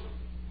Ghost.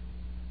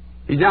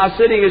 He's now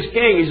sitting as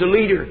king. He's a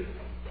leader.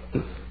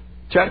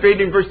 Chapter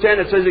 18, verse 10,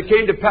 it says, it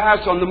came to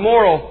pass on the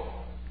morrow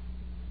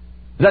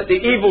that the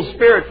evil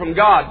spirit from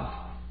God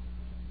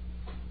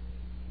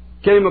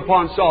came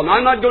upon Saul. Now,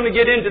 I'm not going to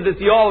get into the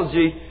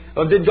theology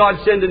of did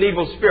God send an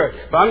evil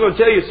spirit. But I'm going to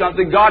tell you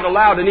something. God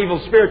allowed an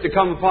evil spirit to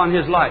come upon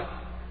his life.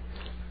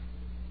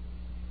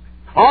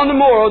 On the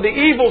morrow, the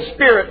evil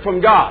spirit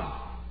from God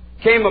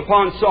came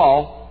upon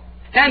Saul.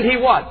 And he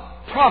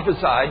what?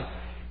 Prophesied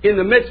in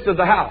the midst of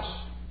the house.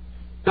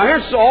 Now,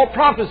 here's Saul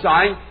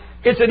prophesying.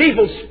 It's an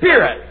evil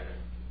spirit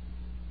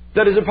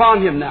that is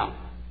upon him now.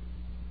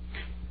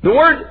 The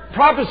word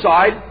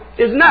prophesied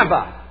is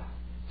nava.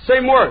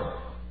 Same word.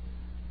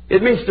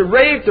 It means to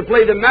rave, to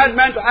play the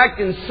madman, to act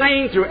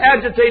insane through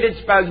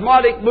agitated,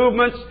 spasmodic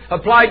movements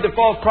applied to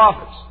false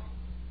prophets.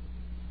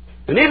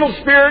 An evil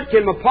spirit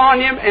came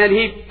upon him and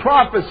he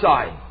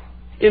prophesied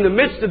in the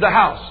midst of the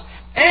house.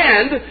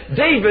 And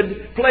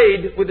David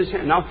played with his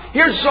hand. Now,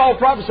 here's Saul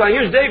prophesying.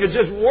 Here's David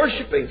just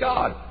worshiping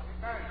God.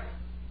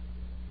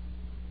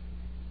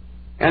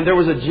 And there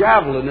was a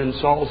javelin in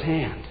Saul's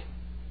hand.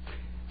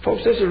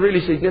 Folks, this is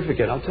really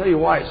significant. I'll tell you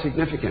why it's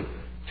significant.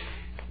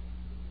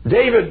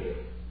 David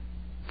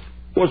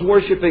was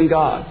worshiping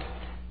God.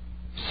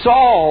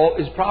 Saul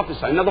is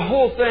prophesying. Now the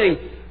whole thing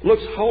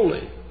looks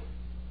holy.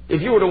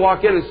 If you were to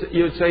walk in,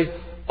 you would say,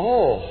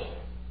 oh,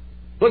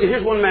 look,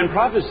 here's one man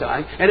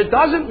prophesying. And it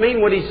doesn't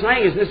mean what he's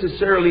saying is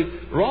necessarily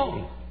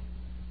wrong.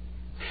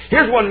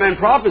 Here's one man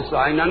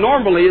prophesying. Now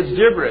normally it's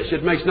gibberish.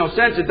 It makes no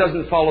sense. It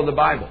doesn't follow the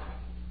Bible.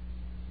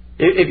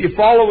 If you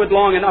follow it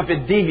long enough,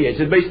 it deviates.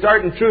 It may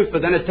start in truth,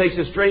 but then it takes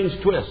a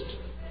strange twist.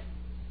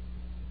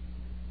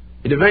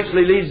 It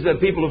eventually leads the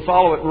people who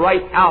follow it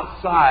right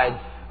outside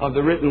of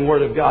the written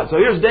Word of God. So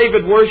here's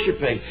David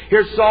worshiping.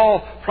 Here's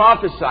Saul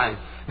prophesying.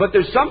 But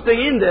there's something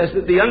in this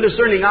that the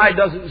undiscerning eye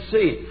doesn't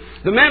see.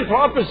 The man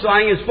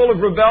prophesying is full of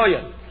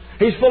rebellion.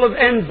 He's full of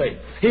envy.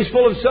 He's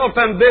full of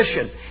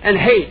self-ambition and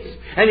hates.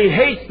 And he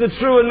hates the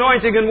true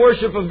anointing and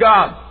worship of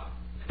God.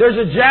 There's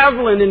a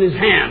javelin in his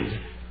hand.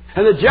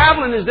 And the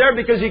javelin is there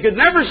because he could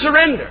never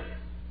surrender.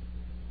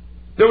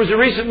 There was a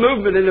recent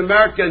movement in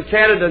America and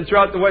Canada and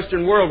throughout the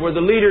Western world where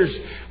the leaders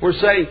were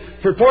saying,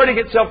 purporting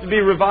itself to be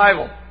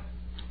revival.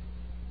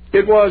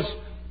 It was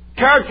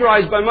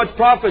characterized by much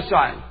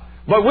prophesying.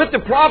 But with the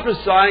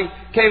prophesying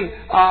came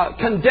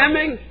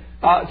condemning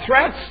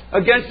threats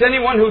against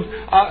anyone who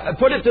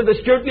put it to the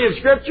scrutiny of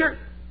Scripture.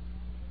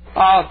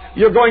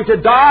 You're going to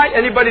die.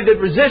 Anybody that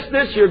resists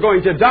this, you're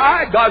going to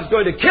die. God's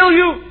going to kill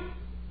you.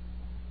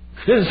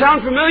 Does it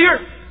sound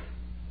familiar?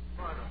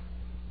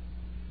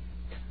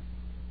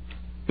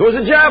 There was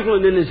a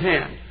javelin in his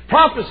hand,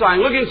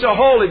 prophesying, looking so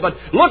holy, but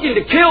looking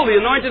to kill the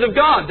anointed of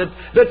God,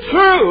 the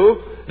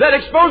true that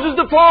exposes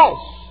the false.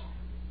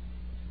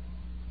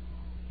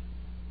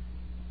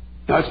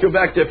 Now let's go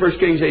back to 1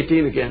 Kings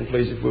 18 again,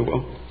 please, if we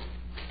will.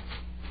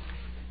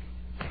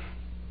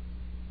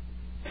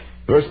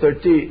 Verse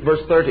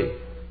 30.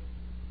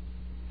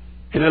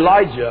 And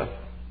Elijah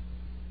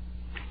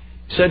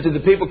said to the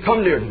people,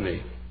 come near to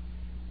me.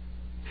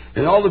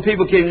 And all the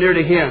people came near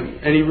to him,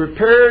 and he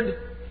repaired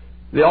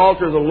the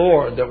altar of the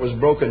Lord that was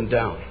broken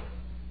down.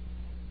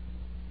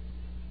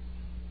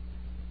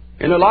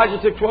 And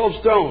Elijah took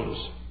 12 stones,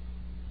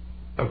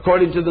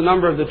 according to the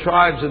number of the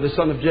tribes of the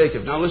son of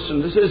Jacob. Now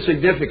listen, this is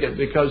significant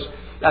because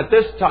at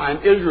this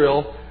time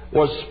Israel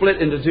was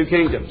split into two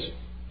kingdoms.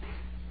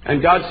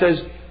 And God says,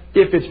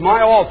 if it's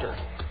my altar,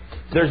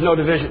 there's no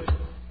division.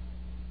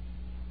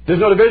 There's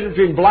no division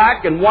between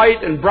black and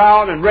white and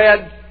brown and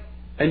red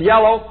and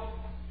yellow.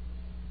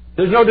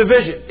 There's no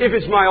division if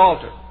it's my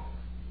altar.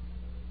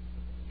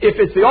 If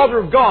it's the altar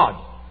of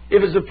God,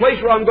 if it's the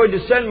place where I'm going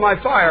to send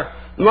my fire,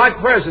 my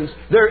presence,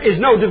 there is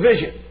no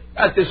division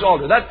at this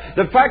altar.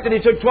 The fact that he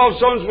took 12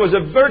 stones was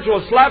a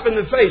virtual slap in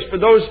the face for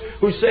those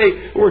who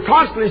were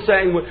constantly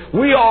saying,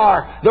 we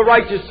are the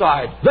righteous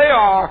side. They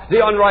are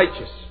the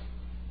unrighteous.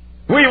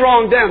 We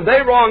wronged them.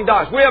 They wronged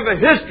us. We have a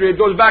history. It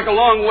goes back a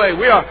long way.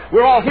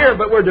 We're all here,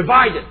 but we're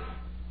divided.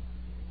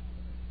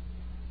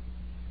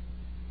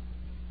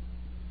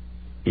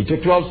 He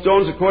took 12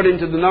 stones according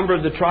to the number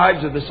of the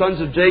tribes of the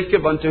sons of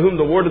Jacob, unto whom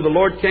the word of the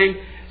Lord came,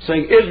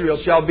 saying, Israel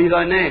shall be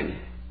thy name.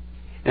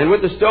 And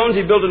with the stones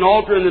he built an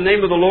altar in the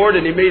name of the Lord,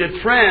 and he made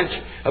a trench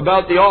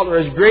about the altar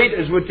as great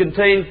as would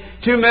contain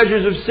 2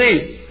 measures of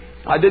seed.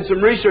 I did some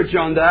research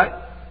on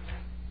that,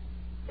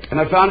 and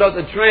I found out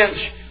the trench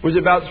was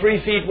about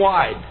 3 feet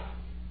wide.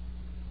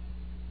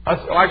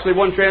 Actually,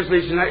 one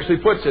translation actually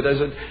puts it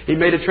as he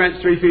made a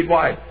trench 3 feet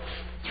wide.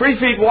 3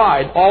 feet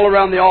wide all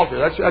around the altar.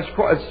 That's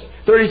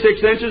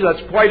 36 inches.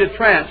 That's quite a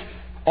trench.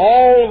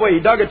 All the way, he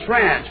dug a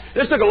trench.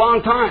 This took a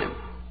long time.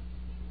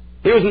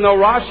 He was in no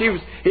rush.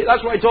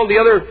 That's why I told the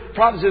other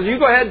prophets, you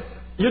go ahead,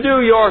 you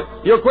do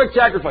your quick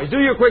sacrifice. Do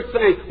your quick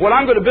thing. What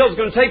I'm going to build is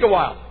going to take a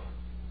while.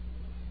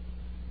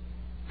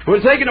 It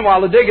would have taken a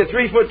while to dig a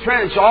 3-foot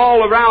trench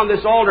all around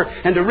this altar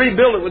and to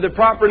rebuild it with the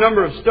proper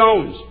number of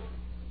stones.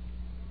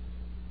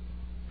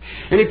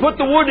 And he put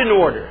the wood in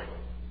order.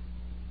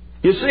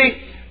 You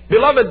see,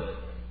 beloved,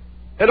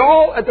 at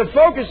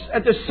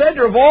the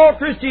center of all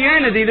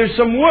Christianity, there's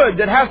some wood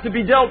that has to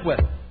be dealt with.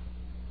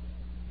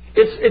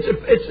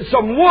 It's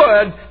some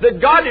wood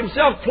that God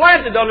Himself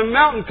planted on a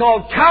mountain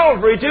called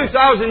Calvary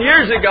 2,000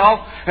 years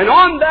ago, and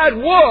on that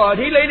wood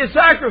He laid a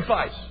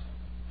sacrifice.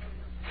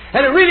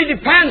 And it really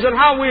depends on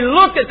how we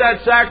look at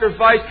that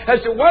sacrifice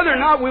as to whether or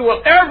not we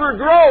will ever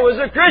grow as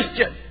a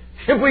Christian.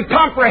 If we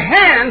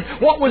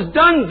comprehend what was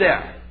done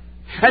there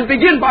and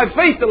begin by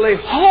faith to lay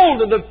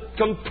hold of the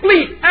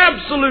complete,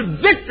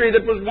 absolute victory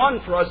that was won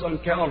for us on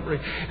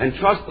Calvary and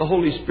trust the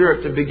Holy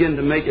Spirit to begin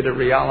to make it a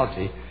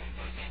reality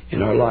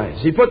in our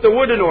lives. He put the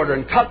wood in order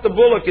and cut the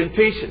bullock in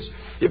pieces.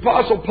 The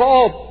Apostle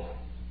Paul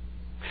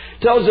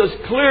tells us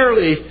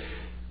clearly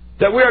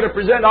that we are to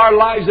present our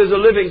lives as a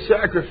living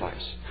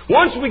sacrifice.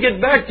 Once we get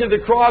back to the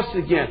cross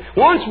again,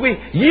 once we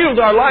yield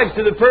our lives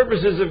to the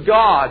purposes of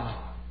God,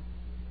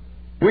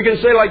 we can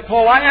say like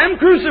Paul, I am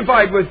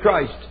crucified with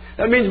Christ.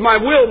 That means my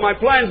will, my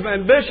plans, my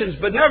ambitions,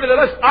 but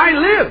nevertheless I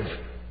live.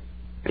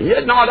 And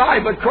yet not I,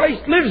 but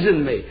Christ lives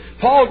in me.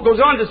 Paul goes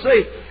on to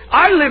say,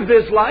 I live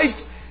this life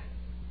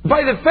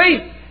by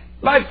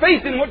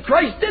faith in what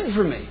Christ did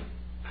for me.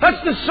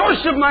 That's the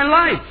source of my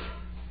life.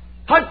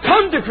 I've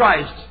come to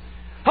Christ.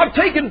 I've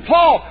taken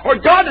Paul, or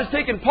God has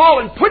taken Paul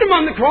and put him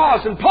on the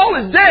cross, and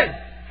Paul is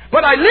dead.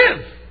 But I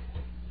live.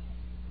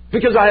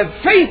 Because I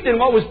have faith in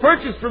what was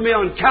purchased for me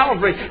on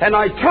Calvary, and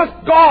I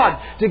trust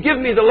God to give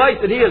me the life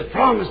that He has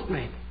promised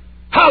me.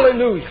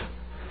 Hallelujah.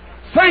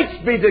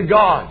 Thanks be to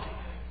God.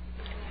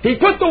 He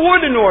put the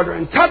wood in order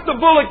and cut the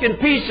bullock in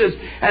pieces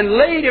and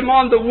laid him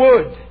on the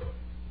wood.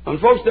 And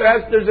folks,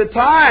 there's a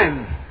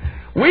time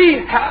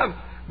we have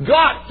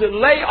got to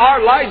lay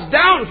our lives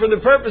down for the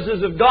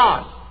purposes of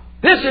God.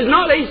 This is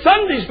not a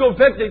Sunday school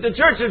picnic, the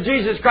Church of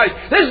Jesus Christ.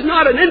 This is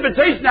not an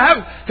invitation to have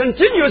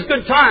continuous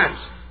good times.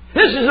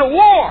 This is a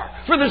war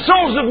for the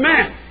souls of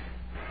men.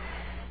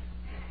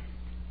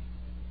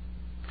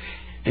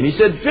 And He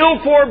said,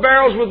 fill 4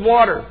 barrels with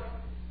water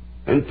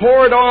and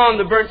pour it on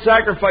the burnt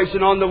sacrifice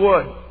and on the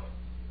wood.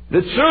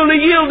 The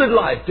truly yielded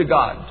life to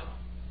God.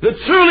 The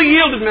truly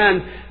yielded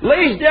man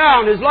lays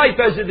down his life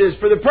as it is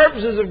for the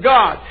purposes of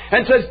God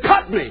and says,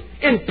 cut me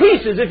in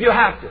pieces if you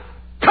have to.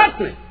 Cut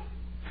me.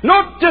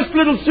 Not just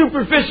little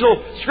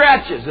superficial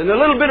scratches and a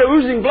little bit of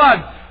oozing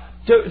blood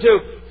to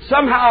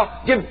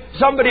somehow give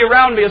somebody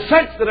around me a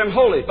sense that I'm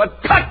holy,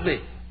 but cut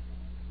me.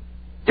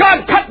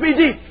 God, cut me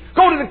deep.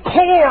 Go to the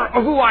core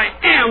of who I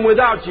am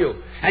without you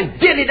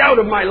and get it out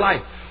of my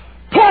life.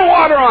 Pour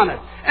water on it.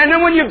 And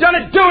then when you've done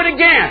it, do it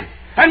again.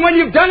 And when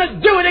you've done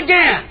it, do it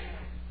again.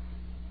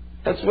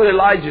 That's what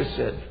Elijah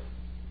said.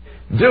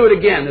 Do it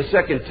again the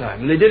second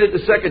time. And they did it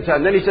the second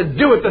time. Then he said,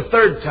 do it the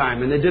third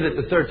time. And they did it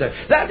the third time.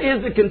 That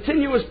is the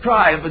continuous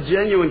cry of a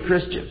genuine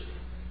Christian.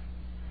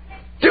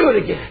 Do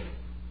it again.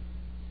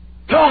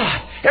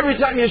 God, every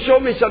time you show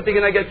me something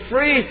and I get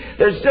free,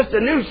 there's just a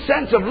new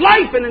sense of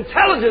life and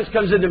intelligence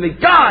comes into me.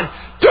 God,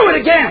 do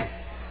it again.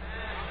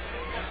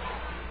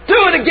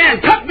 Do it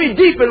again. Cut me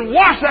deep and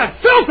wash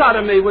that filth out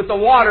of me with the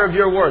water of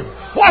your word.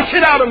 Wash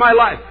it out of my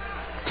life.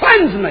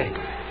 Cleanse me.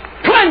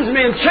 Cleanse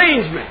me and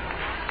change me.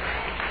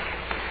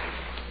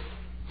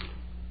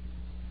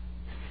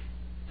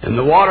 And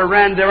the water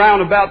ran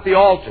around about the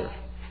altar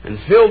and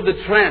filled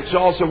the trench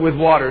also with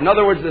water. In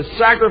other words, the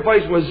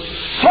sacrifice was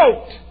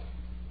soaked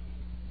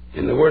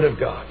in the Word of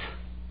God.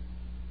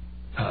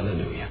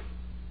 Hallelujah.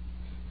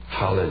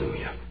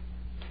 Hallelujah.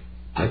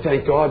 I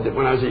thank God that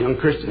when I was a young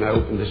Christian, I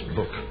opened this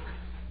book.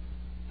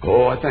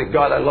 Oh, I thank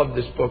God I loved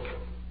this book.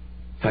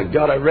 Thank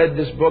God I read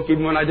this book.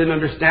 Even when I didn't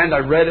understand, I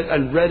read it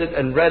and read it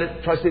and read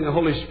it, trusting the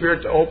Holy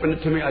Spirit to open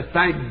it to me. I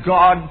thank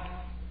God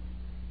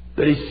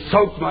that He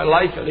soaked my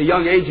life at a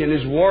young age in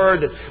His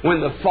Word.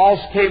 When the false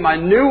came, I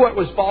knew what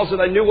was false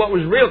and I knew what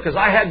was real because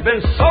I had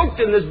been soaked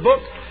in this book.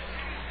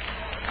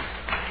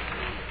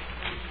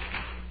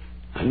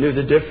 I knew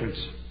the difference.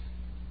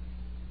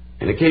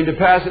 And it came to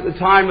pass at the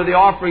time of the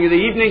offering of the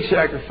evening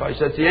sacrifice,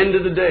 that's the end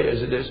of the day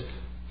as it is,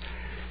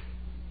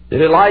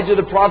 that Elijah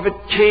the prophet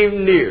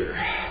came near.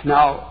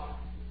 Now,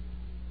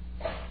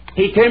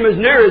 he came as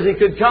near as he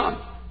could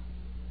come.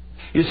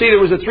 You see, there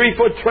was a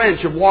 3-foot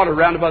trench of water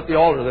round about the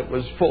altar that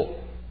was full.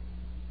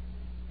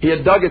 He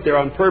had dug it there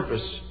on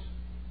purpose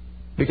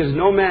because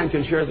no man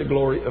can share the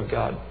glory of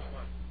God.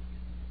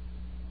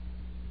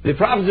 The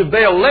prophets of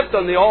Baal leapt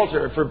on the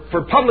altar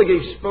for public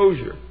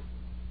exposure,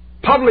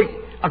 public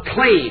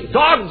acclaim,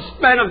 God's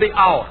men of the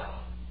hour,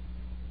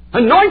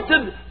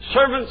 anointed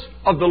servants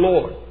of the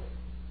Lord.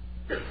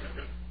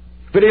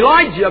 But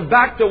Elijah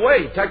backed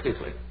away,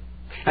 technically,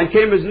 and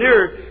came as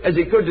near as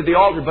he could to the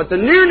altar. But the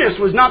nearness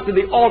was not to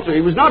the altar.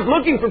 He was not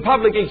looking for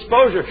public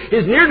exposure.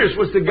 His nearness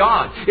was to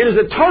God. It is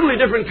a totally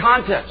different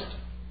context.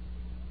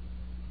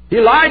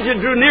 Elijah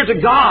drew near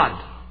to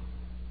God.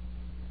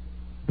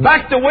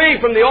 Backed away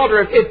from the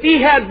altar. If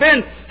he had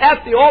been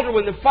at the altar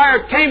when the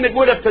fire came, it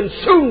would have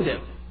consumed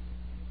him.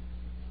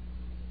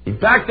 He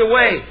backed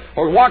away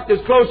or walked as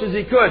close as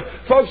he could.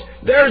 Folks,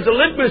 there's the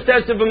litmus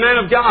test of a man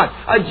of God.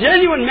 A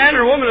genuine man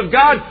or woman of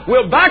God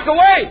will back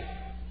away.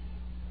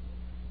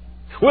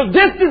 Will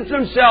distance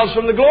themselves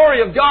from the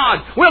glory of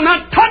God. Will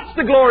not touch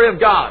the glory of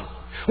God.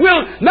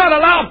 Will not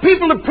allow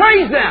people to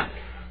praise them.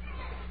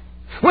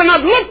 Will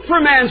not look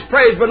for man's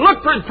praise, but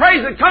look for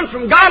praise that comes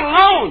from God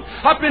alone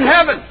up in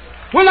heaven.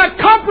 Will not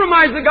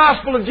compromise the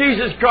gospel of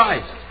Jesus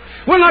Christ.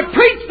 Will not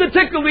preach to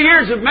tickle the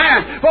ears of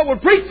man, but will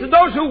preach to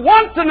those who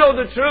want to know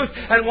the truth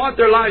and want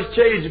their lives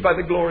changed by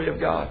the glory of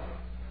God.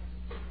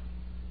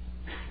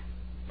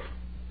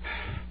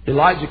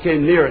 Elijah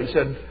came near and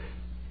said,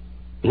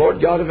 Lord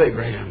God of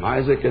Abraham,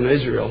 Isaac, and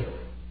Israel,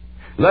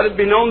 let it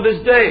be known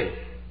this day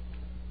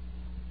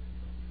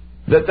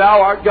that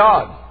Thou art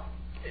God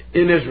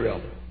in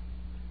Israel,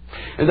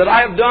 and that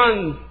I have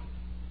done,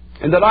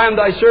 and that I am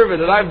Thy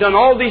servant, and I have done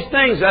all these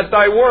things at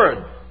Thy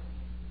word.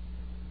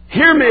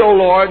 Hear me, O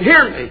Lord,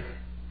 hear me,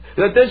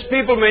 that this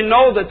people may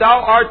know that Thou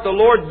art the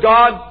Lord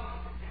God,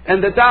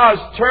 and that Thou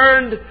hast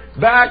turned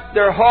back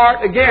their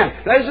heart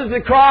again. This is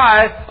the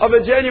cry of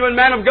a genuine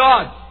man of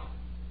God.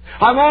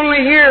 I'm only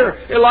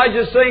here,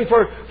 Elijah is saying,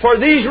 for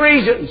these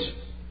reasons.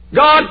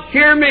 God,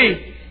 hear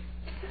me.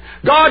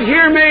 God,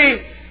 hear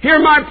me. Hear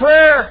my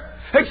prayer.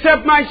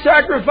 Accept my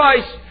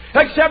sacrifice.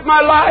 Accept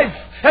my life.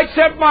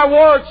 Accept my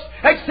works.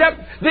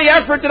 Accept the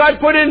effort that I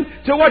put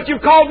into what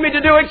you've called me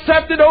to do.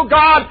 Accept it, O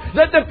God,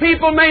 that the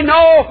people may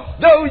know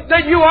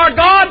that you are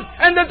God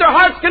and that their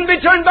hearts can be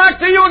turned back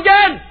to you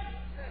again.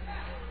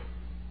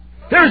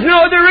 There's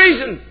no other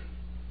reason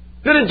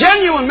that a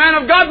genuine man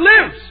of God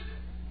lives.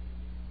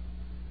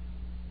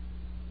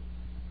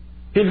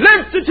 He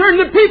lives to turn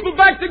the people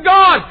back to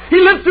God.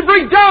 He lives to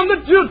bring down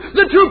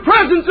the true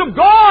presence of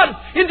God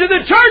into the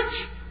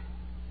church.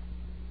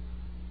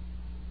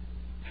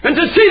 And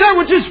to see that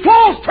which is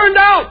false turned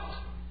out.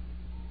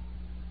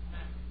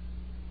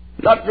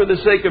 Not for the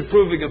sake of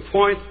proving a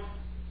point,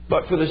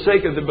 but for the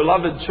sake of the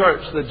beloved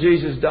church that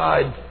Jesus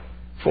died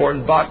for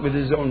and bought with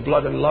His own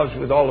blood and loves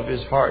with all of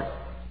His heart.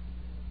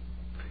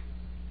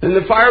 Then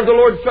the fire of the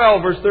Lord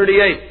fell, verse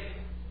 38,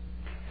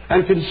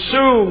 and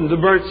consumed the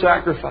burnt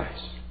sacrifice,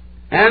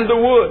 and the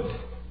wood,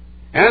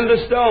 and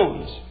the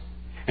stones,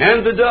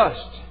 and the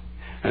dust,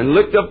 and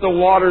licked up the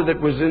water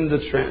that was in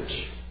the trench.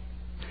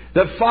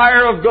 The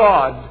fire of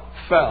God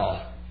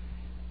fell.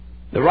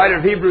 The writer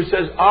of Hebrews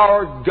says,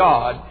 our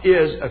God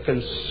is a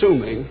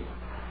consuming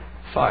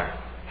fire.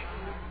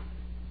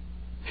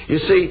 You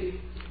see,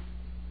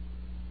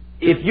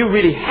 if you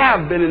really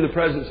have been in the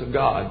presence of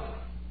God,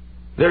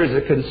 there is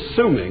a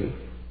consuming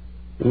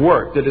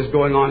work that is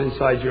going on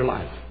inside your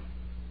life.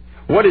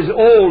 What is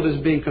old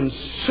is being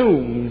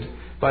consumed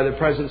by the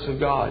presence of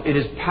God. It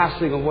is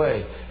passing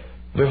away.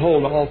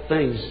 Behold, all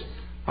things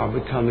are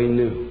becoming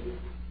new.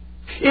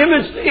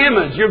 Image to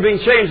image, you're being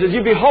changed as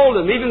you behold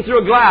Him, even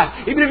through a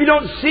glass. Even if you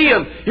don't see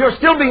Him, you're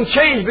still being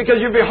changed because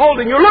you're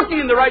beholding. You're looking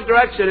in the right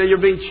direction and you're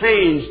being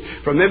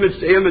changed from image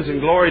to image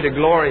and glory to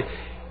glory.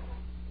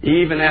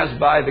 Even as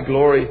by the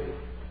glory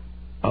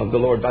of the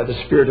Lord, by the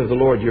Spirit of the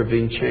Lord, you're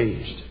being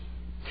changed.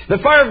 The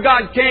fire of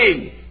God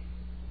came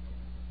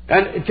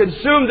and it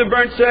consumed the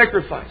burnt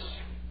sacrifice.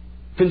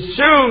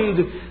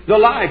 Consumed the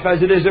life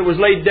as it is that was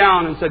laid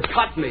down and said,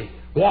 cut me,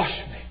 wash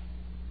me.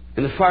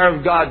 And the fire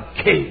of God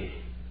came.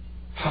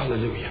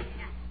 Hallelujah.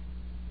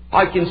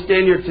 I can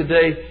stand here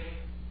today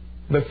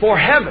before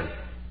heaven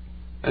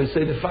and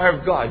say the fire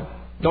of God.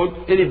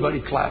 Don't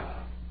anybody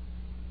clap.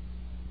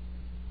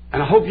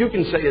 And I hope you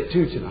can say it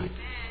too tonight.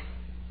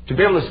 To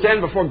be able to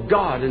stand before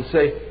God and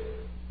say,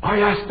 I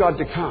asked God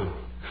to come.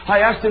 I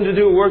asked Him to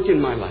do a work in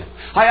my life.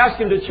 I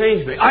asked Him to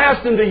change me. I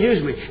asked Him to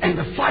use me. And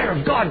the fire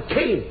of God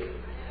came.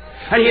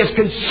 And He has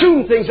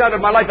consumed things out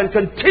of my life and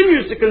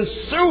continues to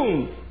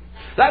consume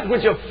that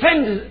which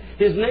offends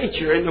His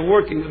nature in the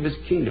working of His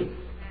kingdom.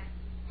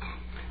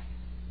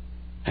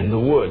 And the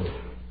wood,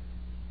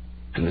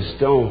 and the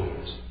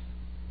stones,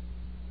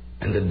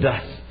 and the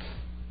dust.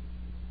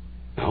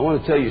 Now I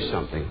want to tell you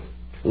something.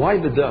 Why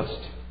the dust?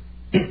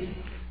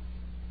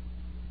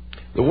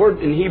 The word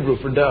in Hebrew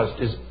for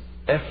dust is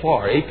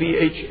Ephar,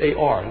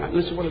 A-P-H-A-R. Now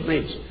listen to what it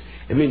means.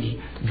 It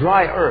means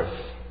dry earth.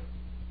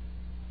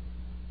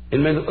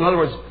 In other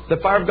words, the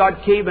fire of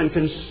God came and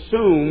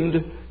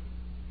consumed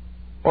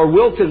or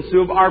will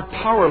consume our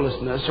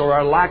powerlessness or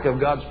our lack of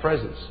God's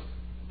presence.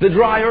 The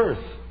dry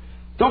earth.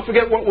 Don't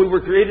forget what we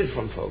were created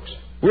from, folks.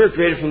 We were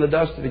created from the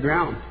dust of the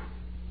ground.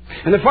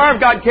 And the fire of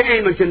God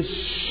came and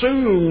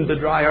consumed the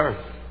dry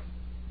earth.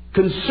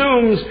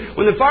 Consumes,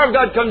 when the fire of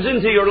God comes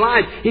into your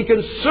life, He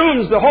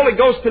consumes, the Holy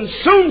Ghost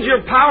consumes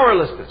your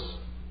powerlessness.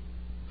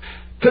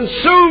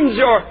 Consumes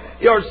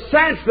your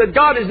sense that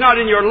God is not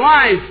in your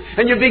life,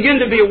 and you begin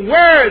to be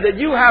aware that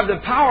you have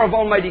the power of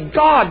Almighty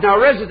God now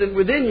resident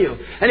within you.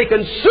 And He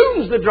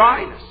consumes the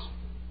dryness,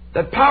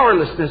 the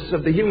powerlessness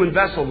of the human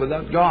vessel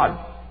without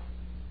God.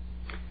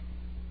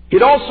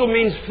 It also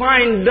means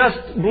fine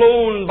dust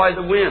blown by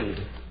the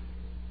wind.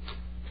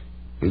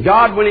 And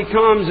God, when He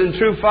comes in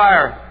true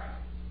fire,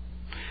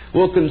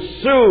 will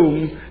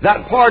consume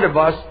that part of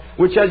us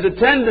which has a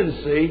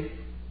tendency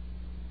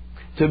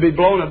to be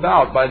blown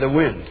about by the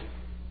wind.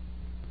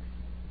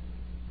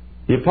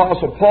 The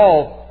Apostle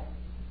Paul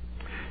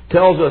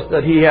tells us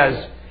that he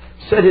has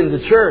said in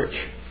the church,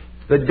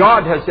 that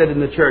God has said in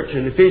the church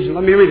in Ephesians,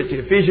 let me read it to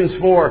you, Ephesians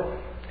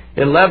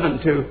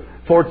 4:11 to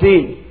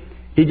 14.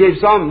 He gave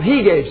some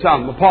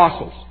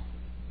apostles.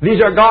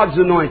 These are God's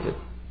anointed.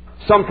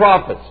 Some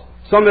prophets,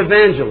 some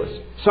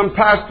evangelists, some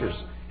pastors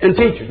and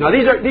teachers. Now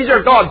these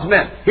are God's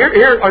men.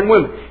 Here are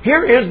women.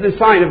 Here is the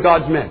sign of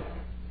God's men.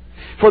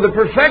 For the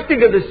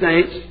perfecting of the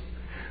saints,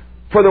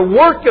 for the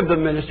work of the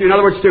ministry, in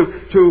other words,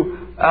 to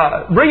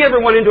bring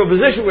everyone into a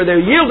position where they're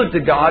yielded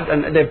to God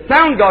and they've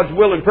found God's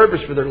will and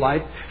purpose for their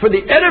life, for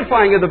the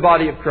edifying of the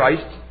body of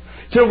Christ,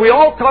 till we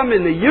all come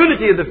in the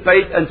unity of the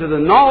faith and to the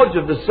knowledge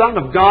of the Son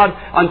of God,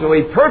 unto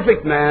a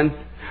perfect man,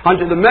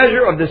 unto the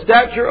measure of the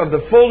stature of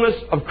the fullness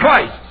of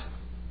Christ.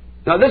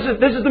 Now this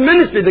is the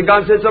ministry that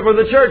God sets up for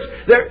the church.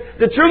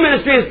 The true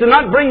ministry is to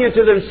not bring you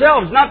to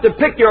themselves, not to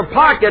pick your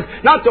pocket,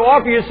 not to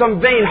offer you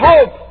some vain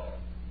hope,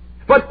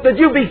 but that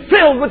you be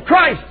filled with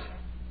Christ.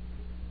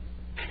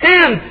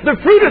 And the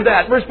fruit of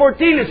that, verse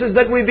 14, it says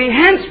that we be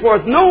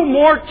henceforth no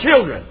more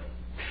children,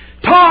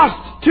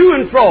 tossed to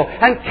and fro,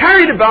 and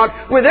carried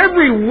about with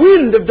every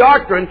wind of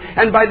doctrine,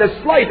 and by the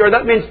sleight, or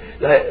that means,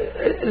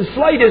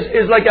 sleight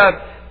is like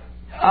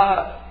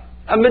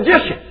a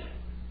magician.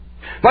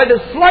 by the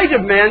sleight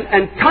of men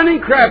and cunning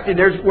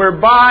craftiness,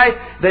 whereby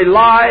they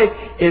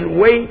lie in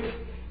wait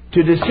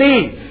to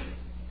deceive.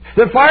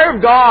 The fire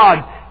of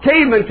God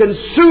came and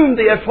consumed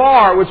the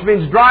ephar, which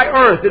means dry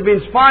earth. It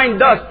means fine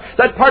dust,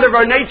 that part of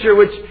our nature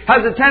which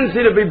has a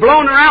tendency to be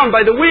blown around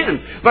by the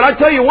wind. But I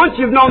tell you, once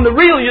you've known the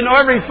real, you know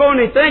every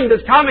phony thing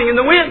that's coming in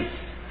the wind.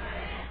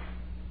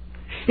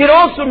 It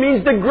also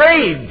means the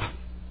grave.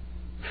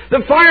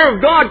 The fire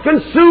of God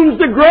consumes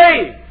the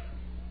grave.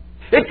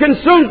 It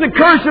consumes the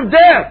curse of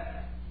death.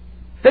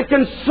 It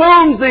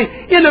consumes the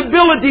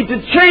inability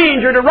to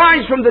change or to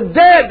rise from the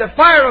dead. The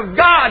fire of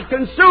God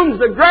consumes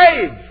the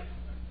grave.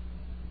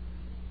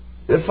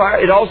 The fire,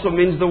 it also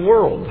means the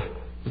world.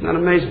 Isn't that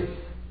amazing?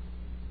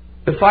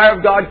 The fire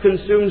of God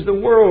consumes the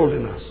world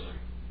in us.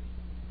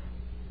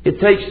 It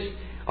takes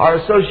our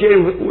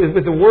association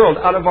with the world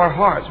out of our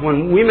hearts.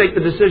 When we make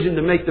the decision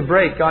to make the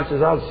break, God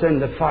says, I'll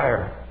send the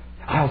fire.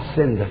 I'll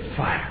send the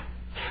fire.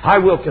 I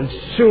will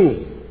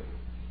consume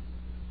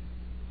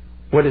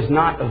what is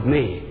not of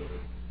me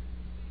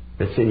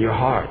that's in your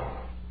heart.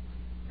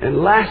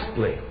 And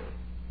lastly,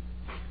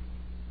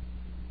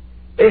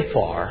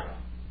 ephar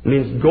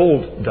means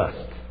gold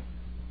dust.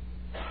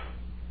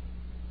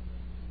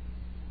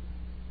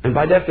 And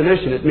by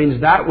definition, it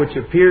means that which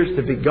appears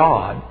to be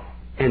God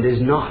and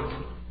is not.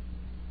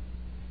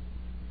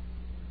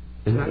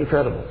 Isn't that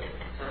incredible?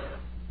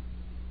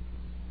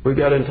 We've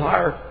got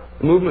entire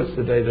movements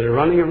today that are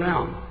running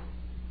around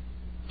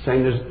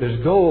saying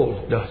there's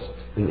gold dust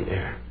in the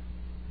air.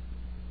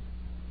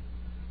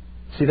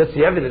 See, that's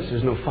the evidence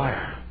there's no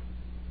fire.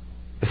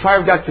 The fire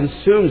of God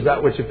consumes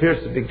that which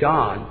appears to be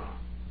God,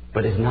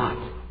 but is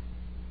not.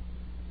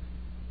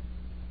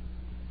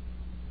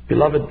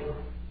 Beloved,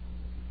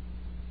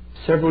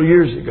 several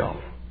years ago,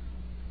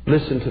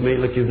 listen to me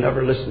like you've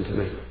never listened to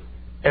me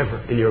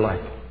ever in your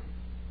life.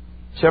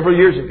 Several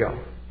years ago,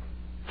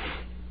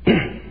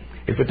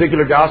 a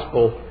particular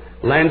gospel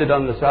landed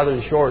on the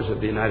southern shores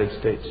of the United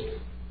States.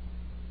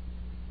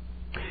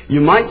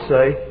 You might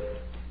say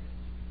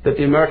that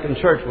the American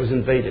church was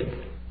invaded.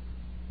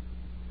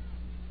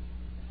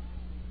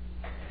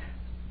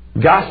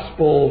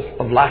 Gospel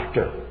of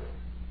laughter,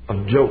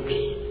 of jokes.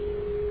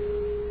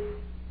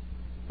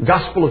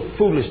 Gospel of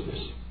foolishness.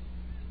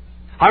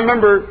 I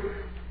remember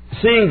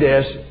seeing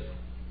this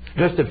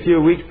just a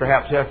few weeks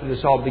perhaps after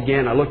this all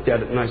began. I looked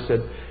at it and I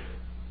said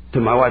to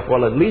my wife,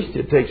 well, at least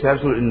it takes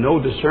absolutely no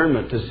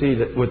discernment to see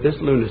that what this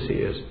lunacy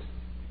is.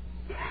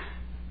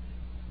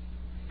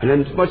 And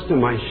then, much to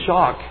my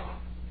shock,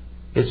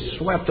 it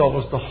swept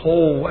almost the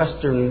whole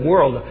Western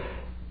world,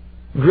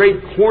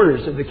 great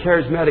corners of the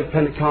charismatic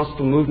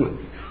Pentecostal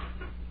movement.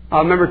 I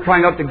remember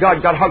crying out to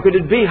God, God, how could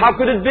it be? How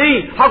could it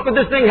be? How could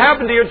this thing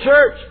happen to your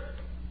church?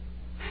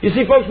 You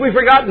see, folks, we've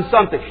forgotten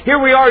something.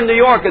 Here we are in New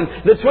York, and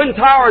the Twin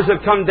Towers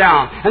have come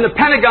down, and the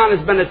Pentagon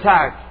has been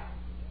attacked.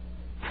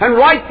 And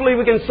rightfully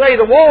we can say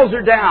the walls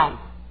are down.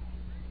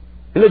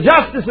 And the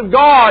justice of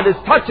God is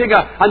touching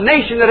a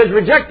nation that has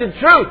rejected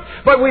truth.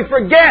 But we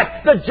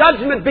forget the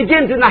judgment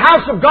begins in the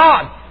house of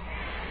God.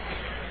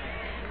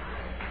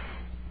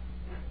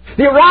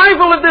 The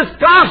arrival of this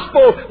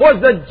gospel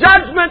was the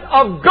judgment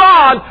of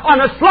God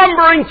on a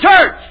slumbering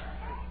church.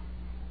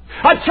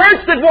 A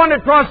church that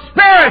wanted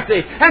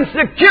prosperity and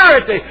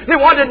security. They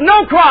wanted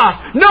no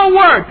cross, no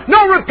word,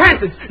 no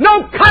repentance,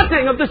 no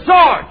cutting of the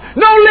sword,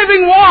 no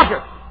living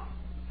water.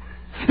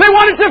 They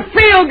wanted to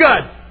feel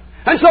good.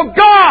 And so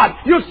God,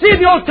 you'll see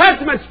in the Old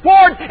Testament,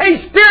 poured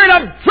a spirit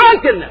of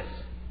drunkenness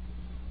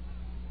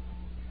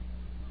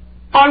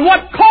on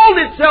what called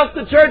itself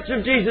the Church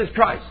of Jesus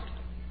Christ.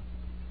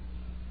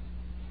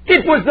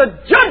 It was the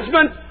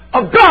judgment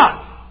of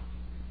God.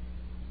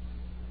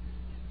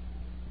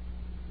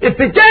 It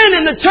began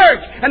in the church,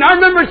 and I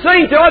remember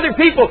saying to other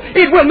people,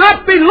 it will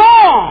not be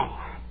long,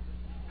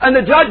 and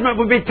the judgment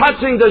will be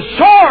touching the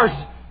shores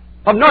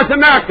of North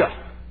America,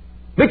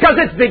 because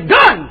it's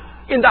begun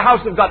in the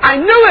house of God. I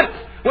knew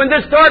it when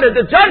this started.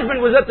 The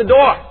judgment was at the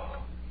door.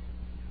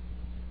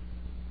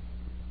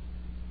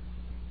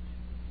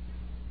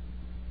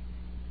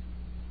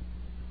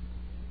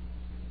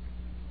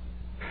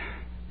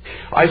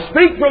 I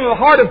speak from a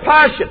heart of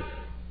passion.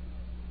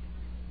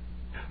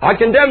 I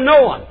condemn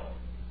no one.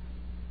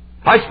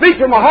 I speak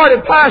from a heart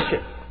of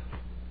passion.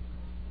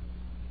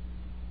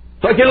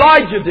 Like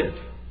Elijah did.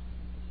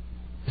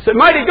 He said,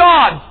 mighty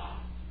God,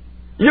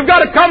 you've got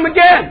to come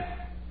again.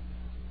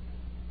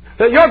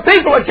 That your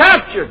people are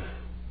captured.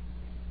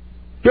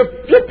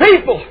 Your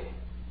people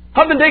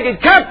have been taken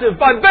captive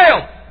by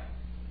Baal.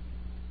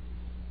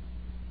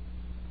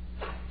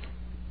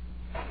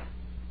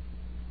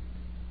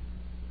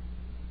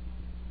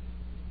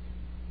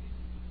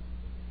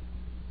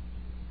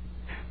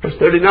 Verse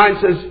 39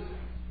 says,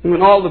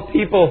 when all the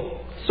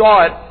people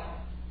saw it,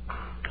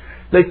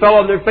 they fell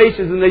on their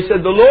faces and they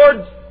said, the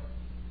Lord,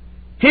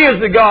 He is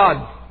the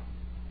God.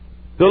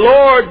 The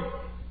Lord,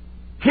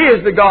 He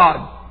is the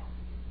God.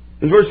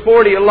 In verse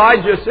 40,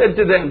 Elijah said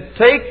to them,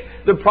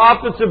 take the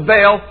prophets of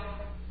Baal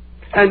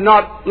and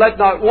let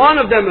not one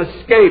of them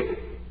escape.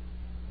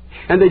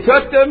 And they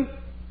took them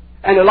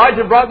And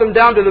Elijah brought them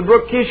down to the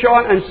brook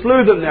Kishon and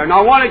slew them there.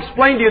 Now I want to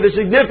explain to you the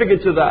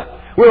significance of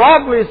that. We're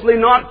obviously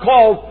not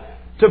called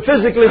to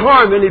physically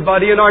harm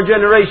anybody in our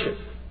generation.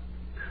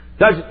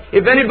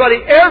 If anybody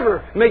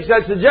ever makes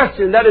that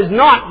suggestion, that is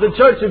not the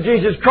Church of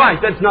Jesus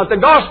Christ. That's not the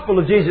gospel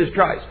of Jesus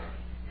Christ.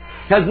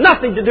 It has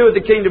nothing to do with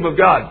the kingdom of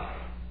God.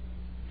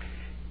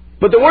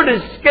 But the word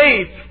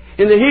escape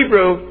in the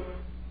Hebrew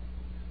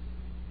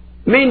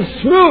means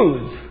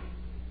smooth.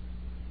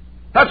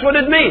 That's what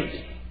it means.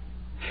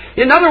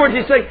 In other words,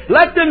 he's saying,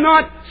 let them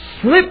not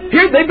slip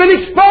here. They've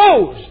been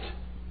exposed.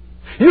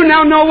 You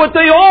now know what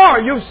they are.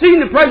 You've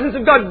seen the presence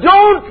of God.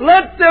 Don't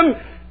let them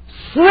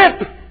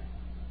slip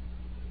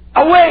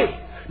away.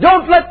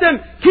 Don't let them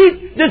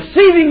keep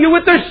deceiving you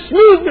with their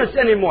smoothness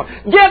anymore.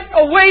 Get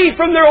away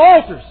from their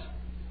altars.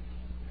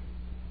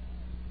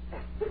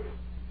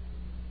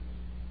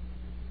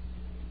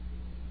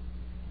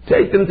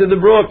 Take them to the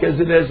brook as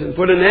it is and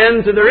put an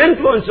end to their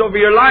influence over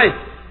your life.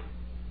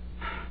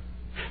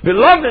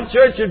 Beloved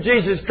Church of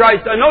Jesus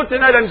Christ, I know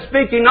tonight I'm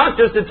speaking not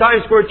just at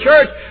Times Square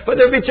Church, but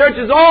there'll be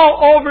churches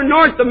all over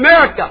North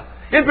America,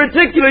 in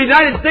particular the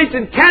United States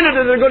and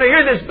Canada, that are going to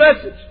hear this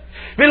message.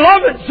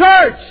 Beloved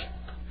church,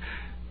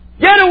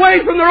 get away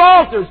from their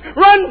altars.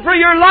 Run for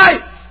your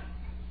life.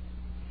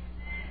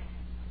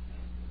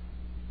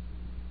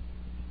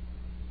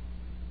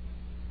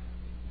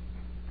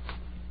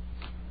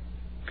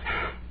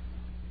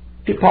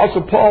 The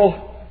Apostle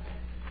Paul,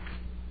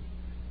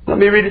 let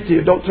me read it to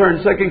you. Don't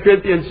turn. 2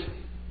 Corinthians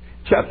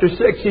chapter 6.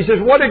 He says,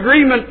 what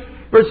agreement,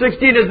 verse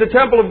 16, is the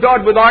temple of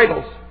God with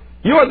idols?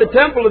 You are the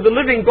temple of the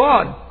living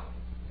God.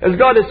 As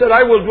God has said,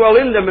 I will dwell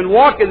in them and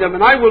walk in them,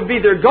 and I will be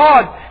their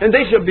God, and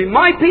they shall be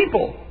my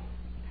people.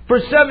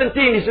 Verse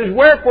 17, he says,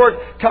 wherefore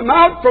come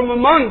out from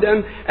among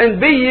them,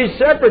 and be ye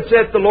separate,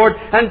 saith the Lord,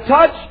 and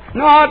touch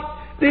not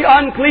the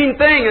unclean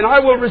thing, and I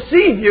will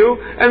receive you,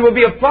 and will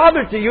be a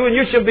father to you, and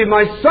you shall be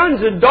my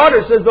sons and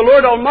daughters, says the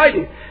Lord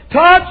Almighty.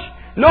 Touch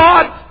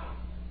not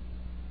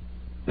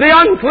the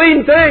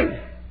unclean thing.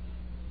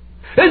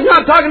 It's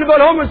not talking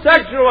about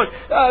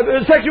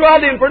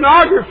sexuality and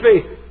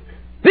pornography.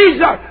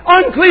 These are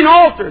unclean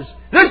altars.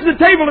 This is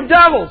the table of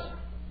devils.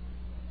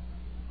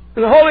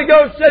 And the Holy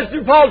Ghost says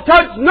to Paul,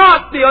 touch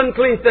not the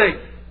unclean thing.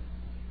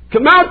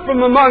 Come out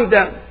from among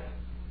them.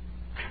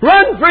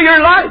 Run for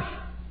your life.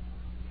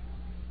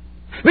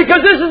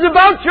 Because this is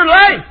about your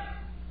life.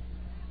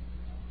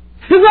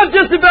 It's not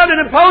just about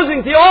an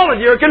opposing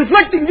theology or a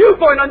conflicting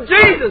viewpoint on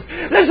Jesus.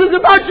 This is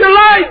about your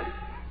life.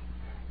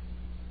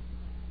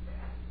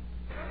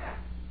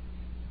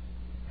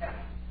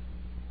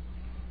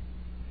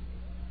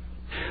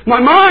 My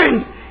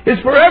mind is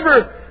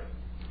forever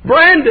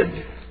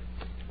branded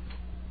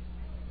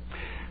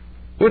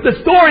with the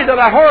story that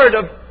I heard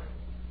of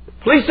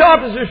police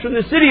officers from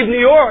the city of New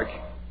York.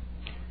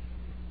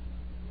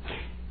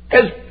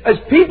 As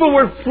people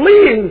were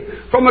fleeing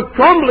from a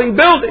crumbling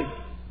building,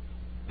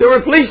 there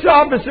were police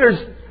officers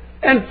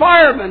and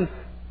firemen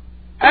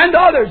and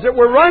others that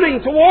were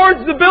running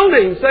towards the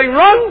building saying,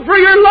 run for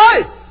your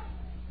life,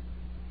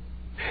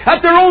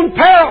 at their own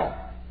peril.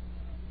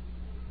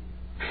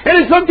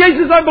 And in some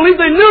cases I believe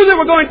they knew they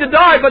were going to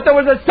die, but there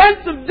was a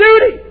sense of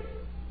duty.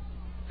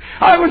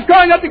 I was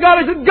crying out to God.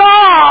 I said,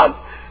 God,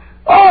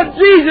 oh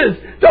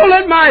Jesus, don't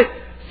let my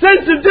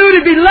sense of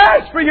duty be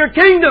less for your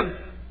kingdom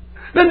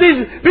than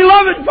these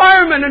beloved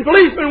firemen and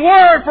policemen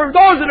were for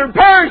those that are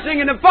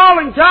perishing in the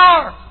falling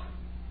tower.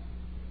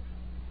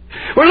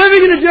 We're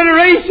living in a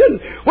generation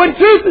when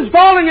truth is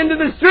falling into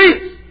the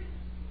streets.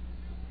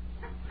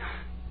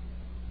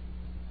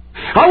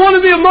 I want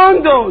to be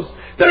among those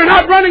that are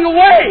not running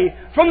away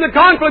from the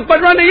conflict,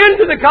 but running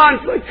into the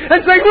conflict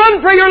and saying,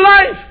 run for your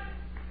life.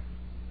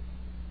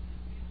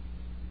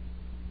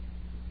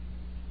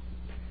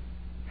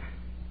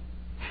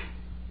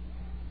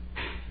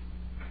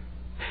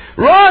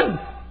 Run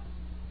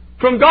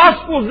from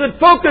gospels that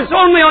focus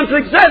only on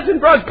success and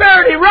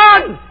prosperity.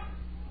 Run!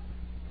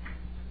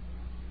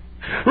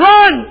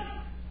 Run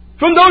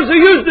from those who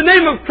use the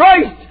name of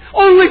Christ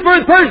only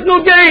for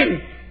personal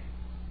gain.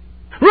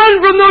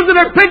 Run from those that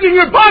are picking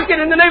your pocket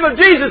in the name of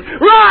Jesus.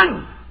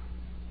 Run!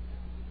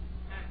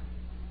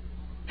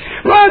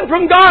 Run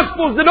from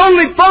gospels that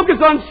only focus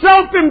on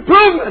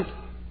self-improvement.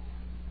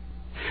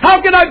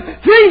 How can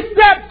I... 3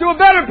 steps to a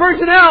better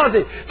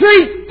personality.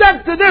 3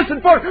 steps to this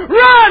and 4.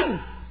 Run!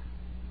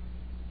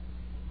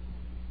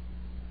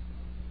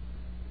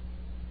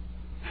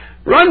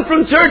 Run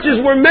from churches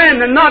where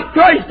men and not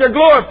Christ are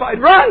glorified.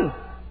 Run!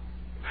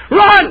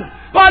 Run!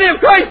 Body of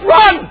Christ,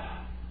 run!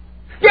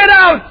 Get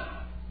out!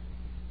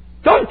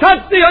 Don't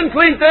touch the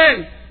unclean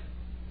thing.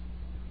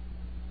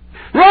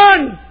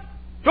 Run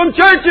from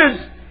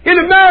churches in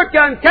America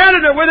and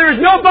Canada where there is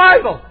no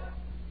Bible.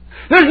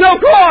 There's no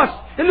cross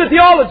in the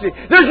theology.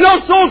 There's no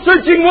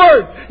soul-searching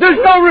word. There's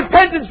no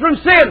repentance from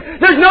sin.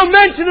 There's no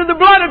mention of the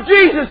blood of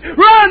Jesus.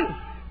 Run!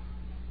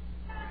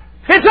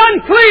 It's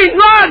unclean.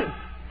 Run!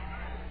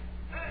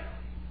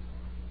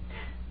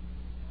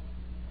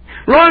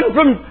 Run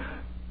from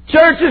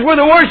churches where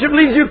the worship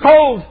leaves you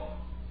cold.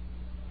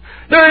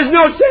 There is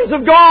no sense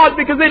of God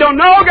because they don't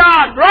know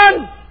God.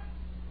 Run!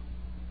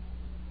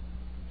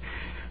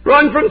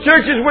 Run from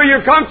churches where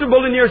you're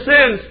comfortable in your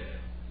sins.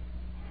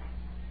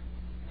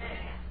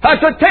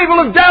 That's a table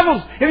of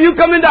devils. If you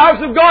come into the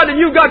house of God and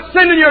you've got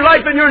sin in your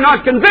life and you're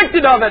not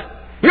convicted of it,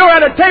 you're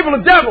at a table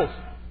of devils.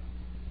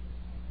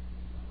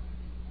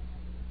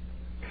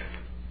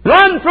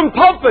 Run from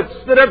pulpits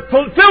that are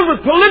filled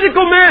with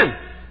political men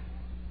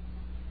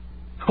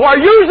who are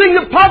using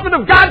the pulpit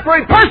of God for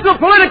a personal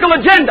political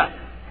agenda.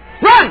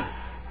 Run!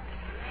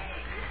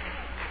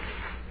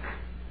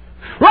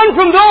 Run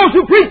from those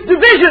who preach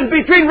division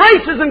between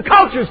races and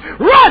cultures.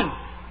 Run!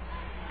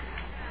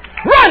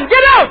 Run!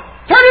 Get out!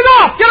 Turn it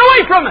off! Get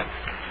away from it!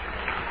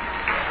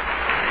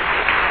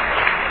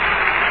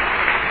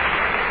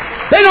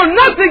 They know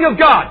nothing of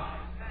God.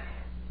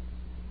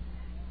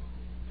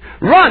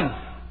 Run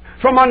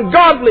from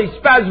ungodly,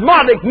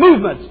 spasmodic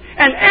movements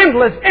and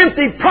endless,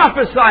 empty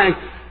prophesying.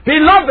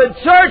 Beloved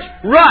church,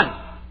 run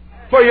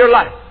for your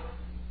life.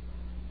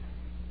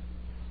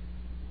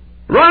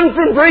 Run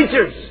from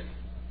preachers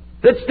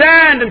that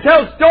stand and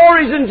tell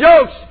stories and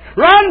jokes.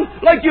 Run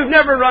like you've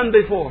never run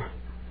before.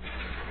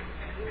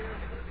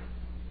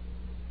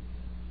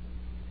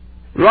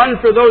 Run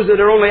for those that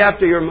are only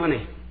after your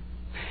money.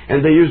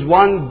 And they use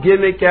one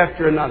gimmick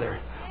after another.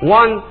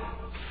 One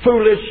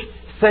foolish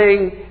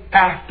thing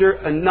after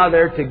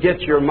another to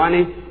get your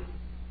money.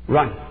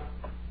 Run.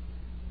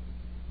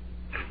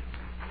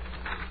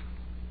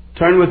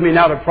 Turn with me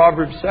now to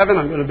Proverbs 7.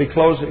 I'm going to be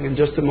closing in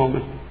just a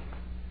moment.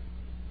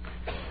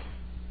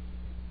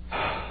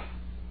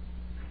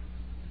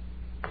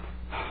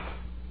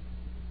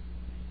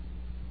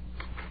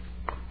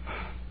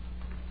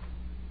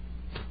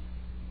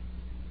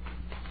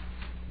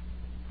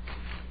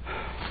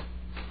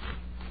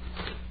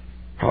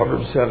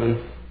 Proverbs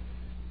 7,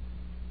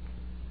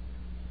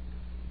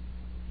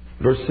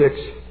 verse 6.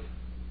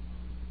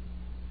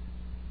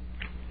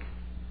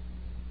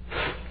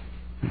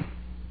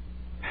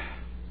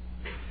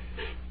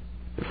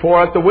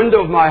 For at the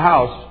window of my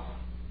house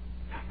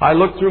I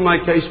looked through my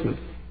casement,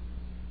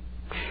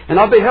 and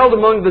I beheld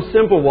among the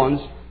simple ones,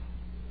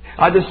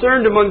 I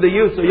discerned among the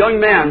youths a young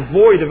man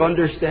void of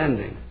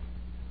understanding,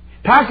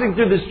 passing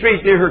through the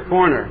street near her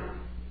corner,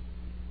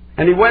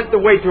 and he went the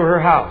way to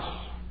her house.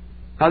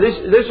 Now this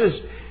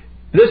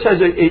has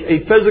a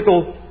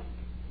physical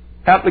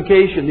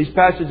application, these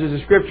passages of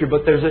Scripture,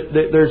 but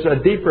there's a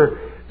deeper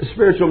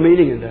spiritual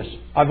meaning in this.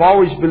 I've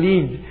always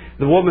believed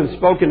the woman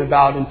spoken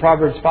about in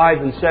Proverbs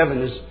 5 and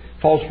 7 is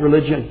false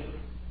religion.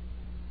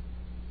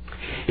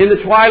 In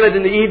the twilight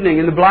in the evening,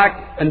 in the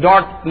black and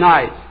dark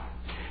night,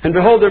 and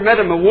behold, there met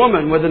him a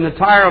woman with an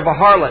attire of a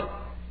harlot.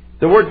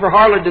 The word for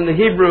harlot in the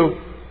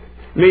Hebrew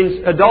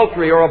means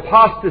adultery or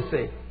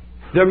apostasy.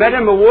 There met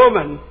him a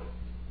woman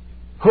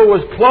who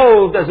was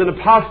clothed as an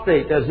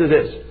apostate, as it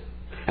is,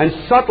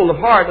 and subtle of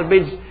heart. It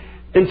means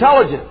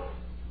intelligent.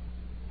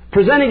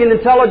 Presenting an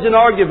intelligent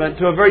argument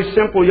to a very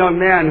simple young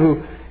man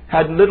who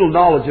had little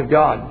knowledge of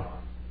God.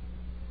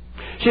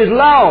 She is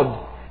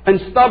loud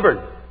and stubborn.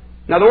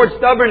 Now the word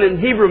stubborn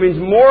in Hebrew means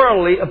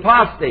morally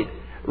apostate.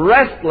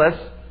 Restless,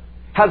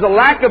 has a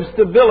lack of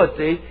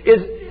stability,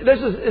 this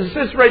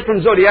is right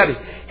from Zodiac,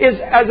 is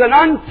as an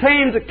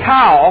untamed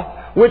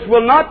cow which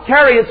will not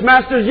carry its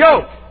master's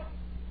yoke.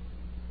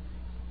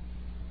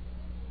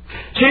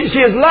 She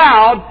is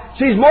loud,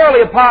 she's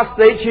morally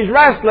apostate, she's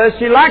restless,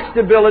 she lacks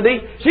stability,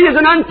 she is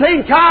an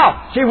untamed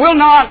cow. She will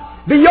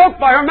not be yoked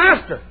by her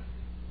master.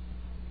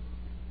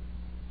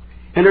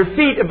 And her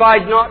feet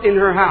abide not in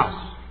her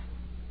house.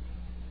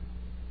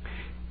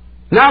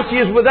 Now she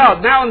is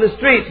without, now in the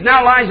streets,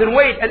 now lies in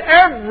wait at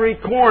every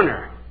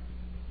corner.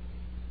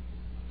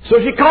 So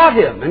she caught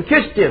him and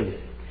kissed him.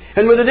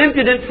 And with an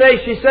impudent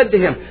face she said to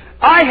him,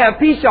 I have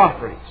peace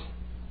offerings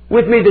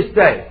with me this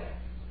day.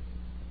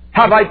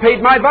 Have I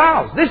paid my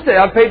vows? This day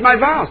I've paid my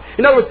vows.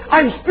 In other words,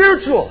 I'm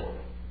spiritual.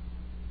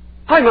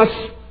 I'm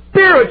a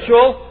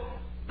spiritual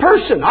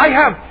person. I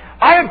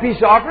have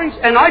peace offerings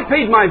and I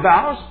paid my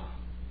vows.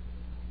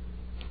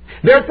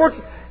 Therefore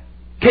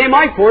came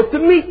I forth to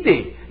meet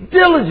thee,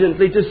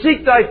 diligently to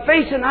seek thy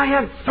face, and I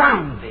have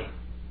found thee.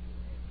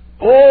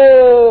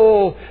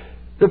 Oh,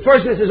 the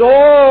person says,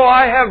 oh,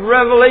 I have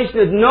revelation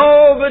that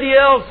nobody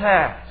else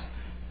has.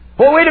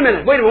 Oh, wait a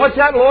minute. What's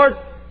that, Lord?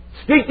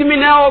 Speak to me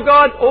now, oh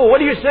God. Oh,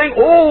 what are you saying?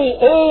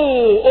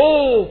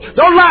 Oh.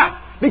 Don't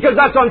laugh, because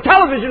that's on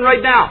television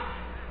right now.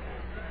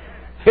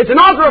 It's an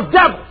altar of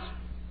devils.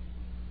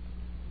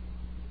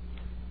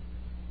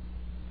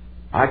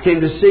 I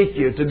came to seek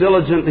you, to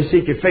diligently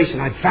seek your face,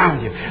 and I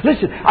found you.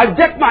 Listen, I've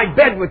decked my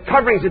bed with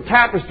coverings of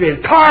tapestry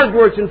and carved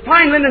works and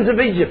fine linens of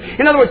Egypt.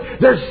 In other words,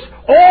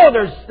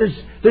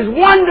 there's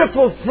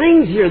wonderful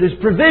things here. There's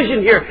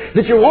provision here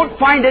that you won't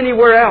find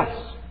anywhere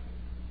else.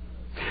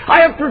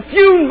 I have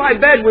perfumed my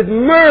bed with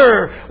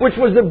myrrh, which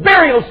was the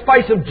burial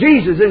spice of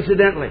Jesus,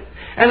 incidentally,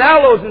 and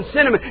aloes and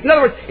cinnamon. In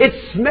other words,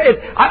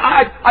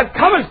 I've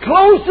come as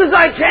close as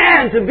I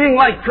can to being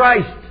like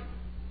Christ.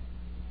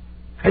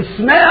 It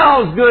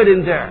smells good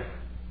in there.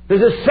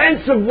 There's a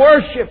sense of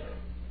worship.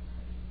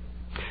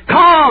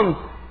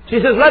 Come! She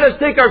says, let us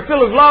take our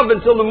fill of love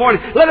until the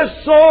morning. Let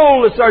us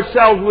solace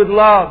ourselves with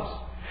loves.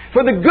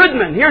 For the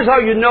goodman, here's how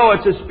you know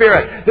it's a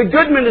spirit. The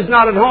goodman is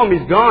not at home.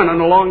 He's gone on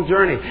a long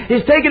journey.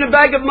 He's taken a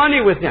bag of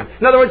money with him.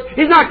 In other words,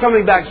 he's not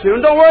coming back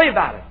soon. Don't worry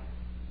about it.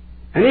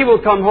 And he will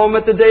come home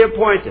at the day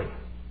appointed.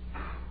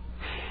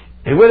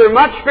 And with her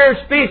much fair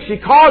speech, she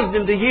caused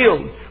him to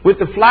yield. With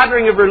the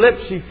flattering of her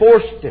lips, she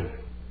forced him.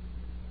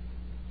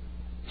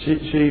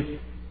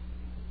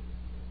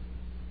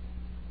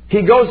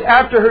 He goes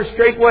after her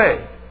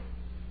straightway,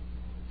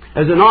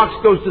 as an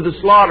ox goes to the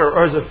slaughter,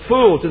 or as a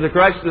fool to the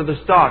correction of the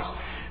stocks.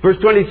 Verse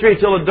 23,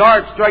 till a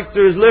dart strike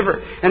through his liver,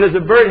 and as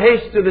a bird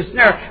hastes to the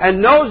snare,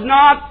 and knows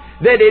not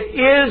that it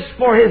is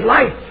for his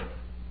life.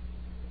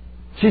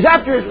 She's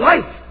after his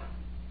life.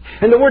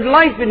 And the word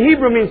life in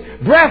Hebrew means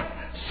breath,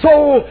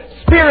 soul,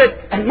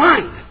 spirit, and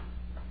mind.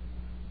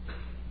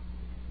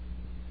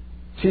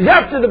 She's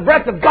after the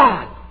breath of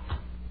God.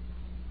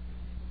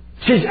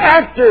 She's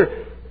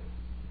after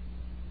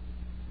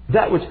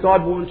that which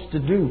God wants to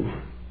do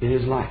in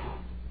his life.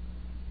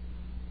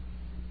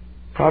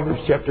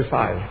 Proverbs chapter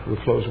 5.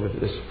 We'll close with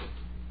this.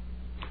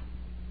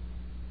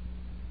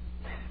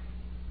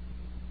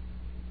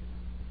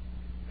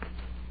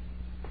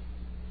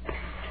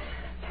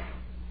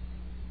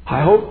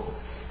 I hope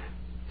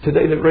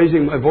today that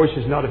raising my voice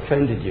has not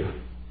offended you.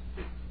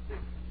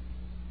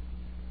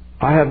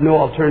 I have no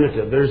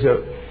alternative. There's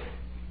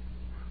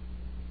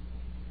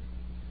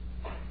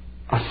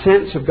a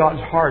sense of God's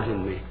heart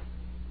in me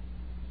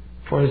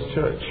for His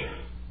church.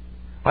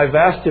 I've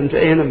asked Him to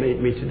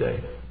animate me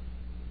today.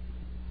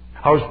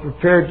 I was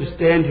prepared to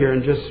stand here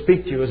and just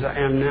speak to you as I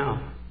am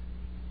now.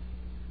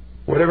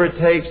 Whatever it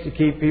takes to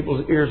keep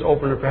people's ears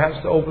open, or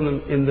perhaps to open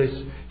them in this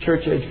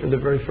church age for the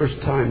very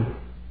first time.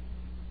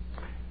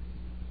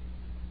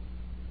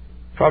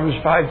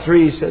 Proverbs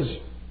 5:3 says,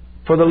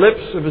 for the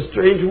lips of a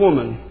strange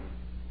woman.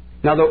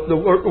 Now the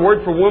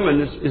word for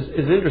woman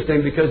is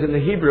interesting, because in the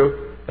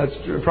Hebrew, that's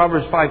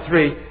Proverbs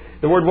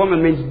 5:3, the word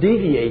woman means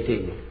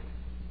deviating.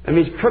 It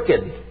means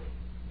crooked.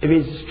 It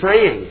means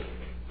straying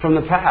from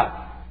the path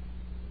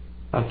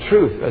of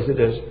truth, as it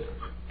is.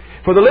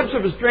 For the lips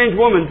of a strange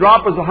woman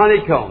drop as a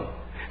honeycomb,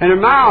 and her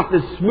mouth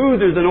is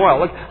smoother than oil.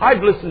 Look,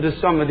 I've listened to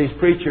some of these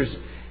preachers,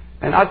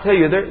 and I'll tell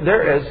you,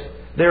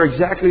 they're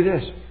exactly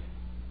this.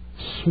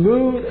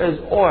 Smooth as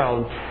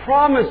oil and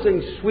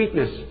promising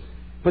sweetness,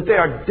 but they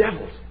are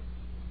devils.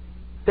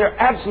 They're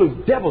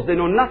absolute devils. They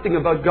know nothing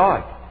about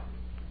God.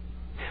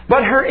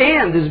 But her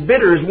end is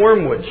bitter as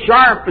wormwood,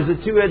 sharp as a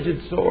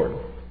two-edged sword.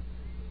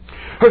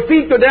 Her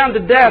feet go down to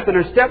death, and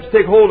her steps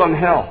take hold on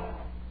hell.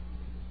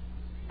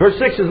 Verse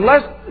 6 says,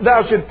 lest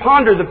thou should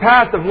ponder the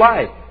path of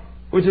life,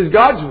 which is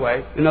God's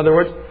way. In other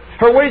words,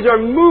 her ways are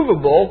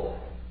movable,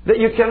 that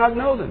you cannot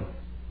know them.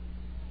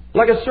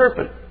 Like a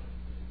serpent.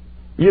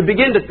 You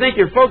begin to think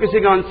you're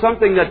focusing on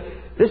something that,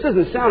 this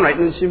doesn't sound right,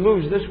 and then she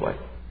moves this way.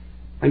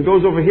 And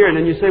goes over here, and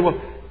then you say, well,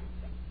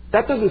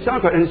 that doesn't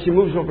sound right, and then she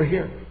moves over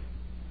here.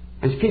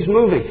 And she keeps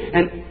moving.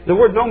 And the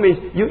word know means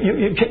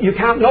you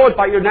can't know it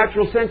by your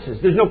natural senses.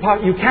 There's no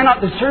power. You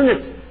cannot discern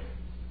it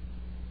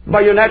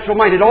by your natural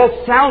mind. It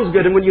all sounds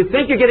good. And when you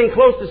think you're getting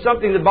close to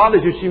something that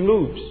bothers you, she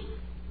moves.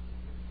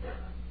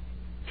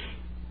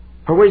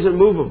 Her ways are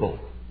movable.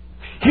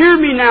 Hear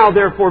me now,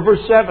 therefore,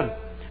 verse 7,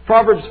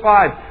 Proverbs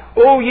 5.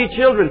 O ye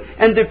children,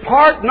 and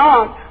depart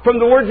not from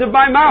the words of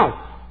my mouth.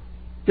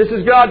 This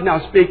is God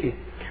now speaking.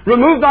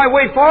 Remove thy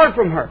way far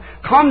from her.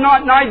 Come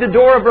not nigh the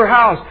door of her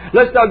house,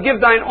 lest thou give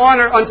thine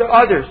honor unto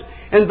others,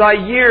 and thy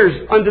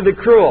years unto the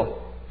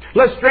cruel.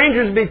 Lest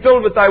strangers be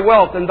filled with thy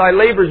wealth, and thy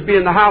labors be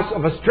in the house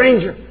of a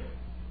stranger.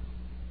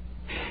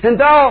 And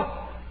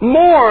thou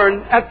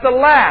mourn at the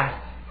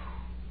last.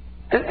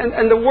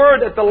 And the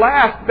word at the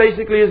last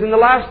basically is in the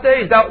last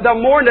days. Thou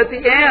mourn at the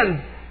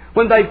end,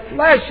 when thy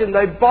flesh and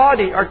thy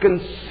body are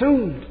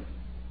consumed,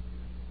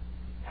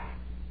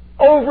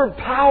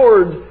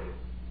 overpowered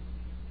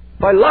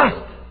by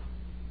lust,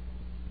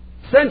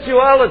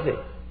 sensuality,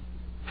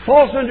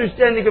 false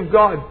understanding of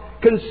God,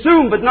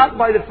 consumed but not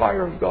by the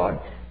fire of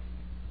God.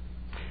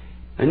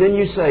 And then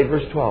you say,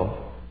 verse 12,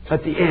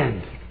 at the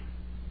end,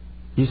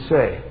 you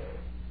say,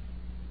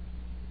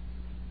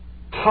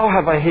 how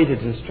have I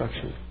hated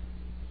instruction,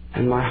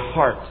 and my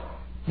heart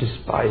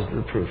despised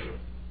reproof,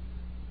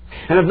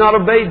 and have not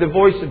obeyed the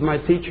voice of my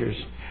teachers,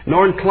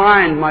 nor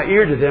inclined my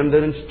ear to them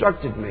that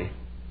instructed me.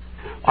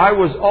 I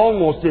was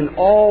almost in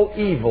all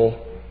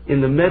evil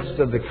in the midst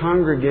of the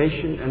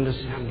congregation and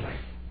assembly.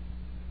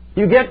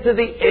 You get to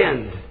the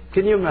end.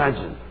 Can you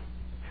imagine?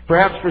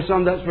 Perhaps for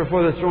some that's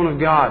before the throne of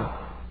God.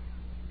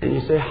 And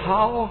you say,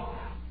 how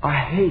I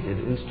hated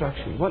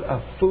instruction. What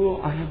a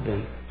fool I have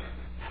been.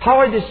 How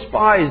I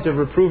despised a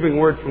reproving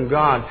word from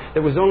God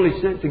that was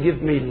only sent to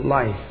give me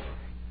life,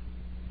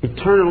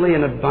 eternally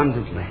and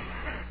abundantly.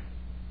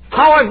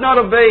 How I've not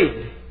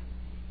obeyed.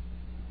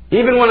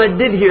 Even when I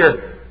did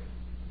hear,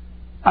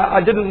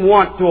 I didn't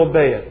want to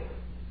obey it.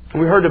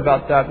 We heard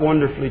about that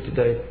wonderfully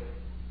today.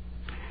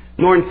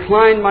 Nor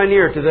inclined mine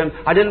ear to them.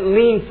 I didn't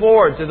lean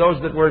forward to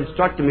those that were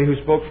instructing me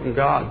who spoke from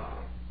God.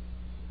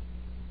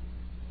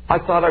 I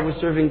thought I was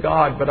serving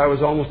God, but I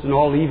was almost in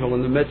all evil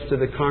in the midst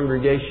of the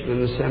congregation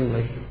and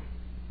assembly.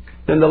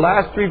 Then the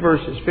last 3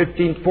 verses,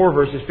 4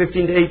 verses,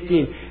 15 to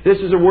 18. This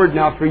is a word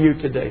now for you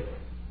today.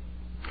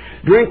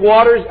 Drink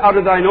waters out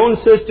of thine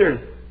own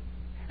cistern,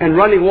 and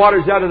running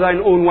waters out of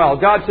thine own well.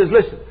 God says,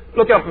 listen,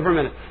 look up for a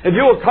minute. If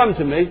you will come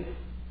to me,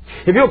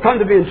 if you'll come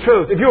to me in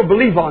truth, if you'll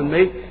believe on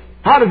me,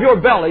 out of your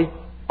belly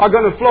are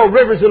going to flow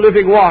rivers of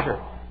living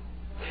water.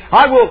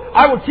 I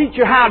will teach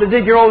you how to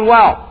dig your own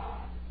well.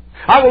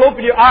 I will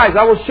open your eyes.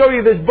 I will show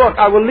you this book.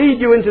 I will lead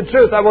you into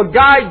truth. I will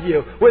guide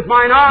you with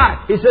mine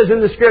eye, He says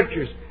in the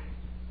Scriptures.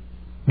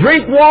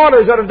 Drink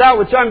waters out of that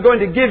which I'm going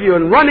to give you,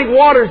 and running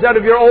waters out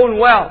of your own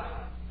well.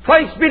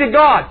 Thanks be to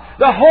God.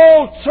 The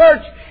whole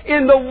church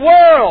in the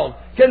world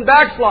can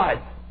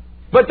backslide.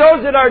 But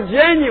those that are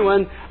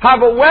genuine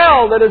have a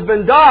well that has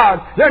been dug.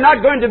 They're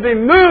not going to be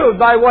moved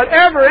by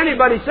whatever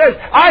anybody says.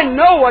 I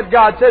know what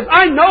God says.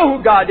 I know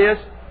who God is.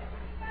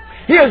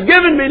 He has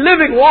given me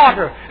living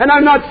water, and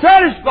I'm not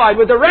satisfied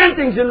with the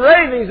rantings and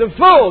ravings of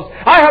fools.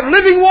 I have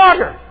living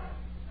water.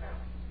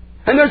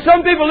 And there's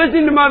some people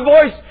listening to my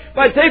voice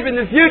by tape in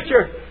the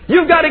future.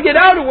 You've got to get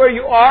out of where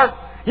you are.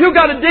 You've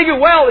got to dig a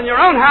well in your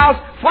own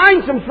house.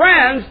 Find some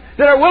friends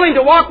that are willing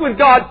to walk with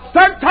God.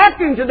 Start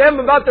talking to them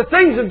about the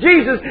things of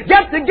Jesus.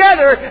 Get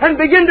together and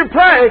begin to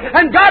pray,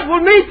 and God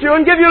will meet you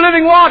and give you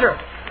living water.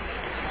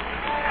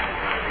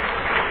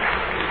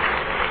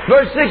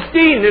 Verse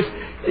 16,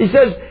 He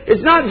says,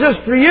 it's not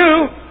just for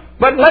you,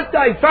 but let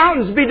thy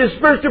fountains be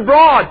dispersed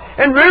abroad,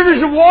 and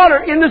rivers of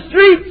water in the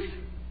streets.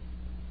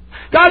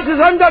 God says,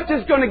 I'm not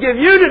just going to give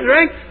you to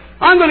drink.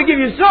 I'm going to give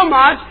you so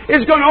much,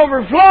 it's going to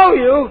overflow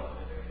you.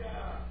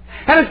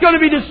 And it's going to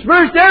be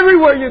dispersed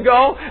everywhere you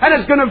go. And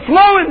it's going to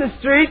flow in the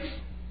streets.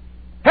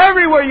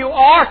 Everywhere you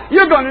are,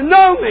 you're going to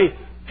know me.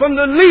 From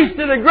the least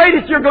to the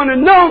greatest, you're going to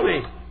know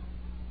me.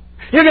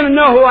 You're going to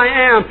know who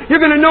I am. You're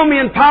going to know me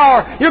in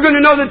power. You're going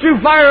to know the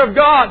true fire of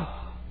God.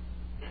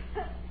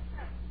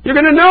 You're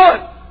going to know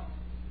it.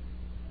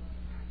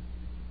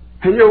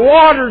 And your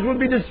waters will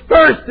be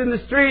dispersed in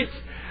the streets.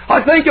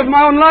 I think of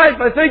my own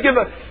life. I think of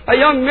a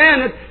young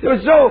man that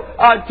was so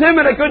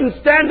timid I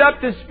couldn't stand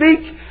up to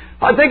speak.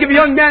 I think of a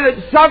young man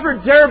that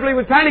suffered terribly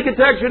with panic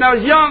attacks when I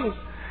was young.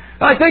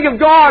 I think of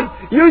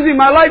God using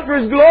my life for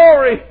His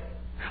glory.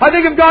 I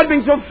think of God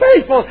being so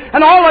faithful.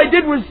 And all I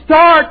did was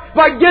start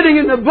by getting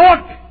in the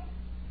book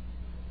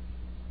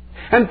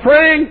and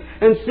praying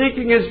and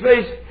seeking His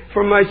face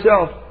for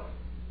myself.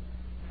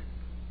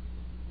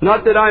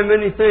 Not that I'm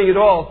anything at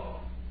all.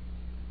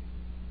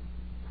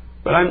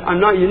 But I'm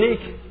not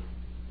unique.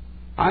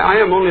 I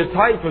am only a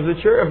type of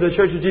the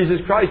Church of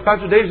Jesus Christ.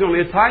 Pastor Dave's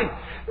only a type.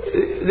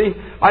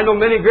 I know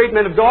many great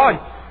men of God,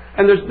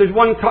 and there's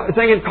one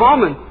thing in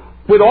common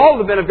with all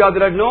the men of God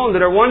that I've known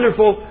that are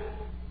wonderful,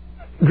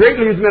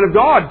 greatly used men of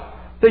God.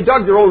 They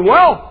dug their own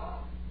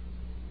well.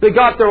 They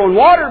got their own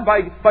water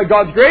by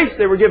God's grace.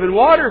 They were given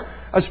water.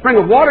 A spring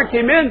of water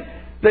came in.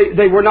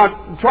 They were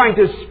not trying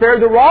to spare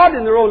the rod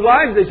in their own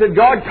lives. They said,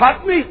 God,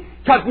 cut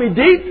me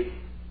deep,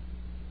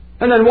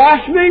 and then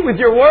wash me with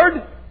your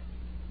word.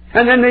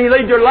 And then they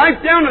laid their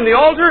life down on the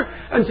altar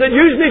and said,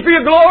 use me for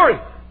your glory.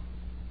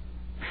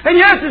 And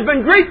yes, there's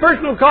been great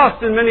personal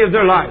cost in many of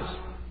their lives.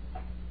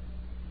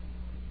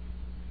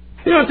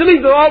 You know, to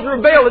leave the altar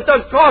of Baal, it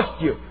does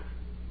cost you.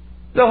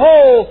 The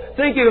whole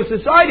thinking of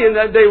society in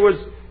that day was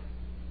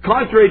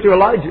contrary to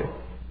Elijah.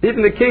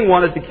 Even the king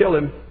wanted to kill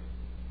him.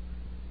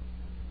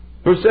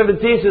 Verse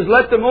 17 says,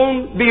 let them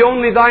be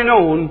only thine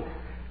own,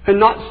 and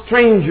not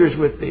strangers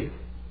with thee.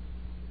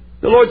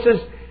 The Lord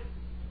says,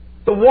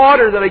 the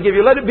water that I give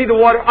you, let it be the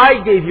water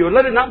I gave you, and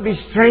let it not be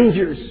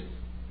strangers.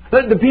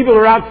 Let the people who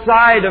are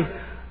outside of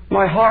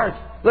my heart,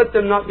 let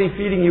them not be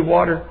feeding you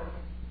water.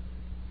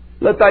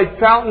 Let thy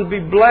fountain be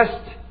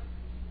blessed,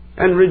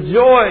 and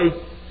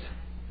rejoice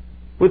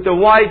with the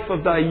wife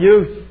of thy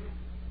youth.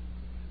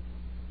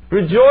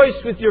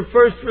 Rejoice with your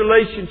first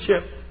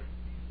relationship.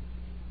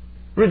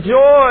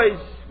 Rejoice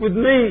with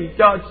me,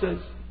 God says.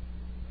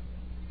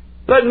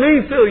 Let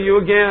me fill you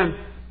again.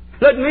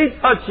 Let me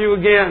touch you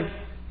again.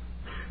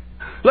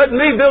 Let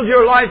me build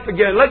your life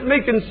again. Let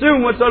me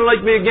consume what's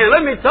unlike me again.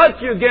 Let me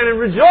touch you again and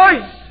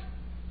rejoice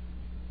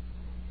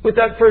with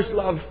that first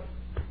love.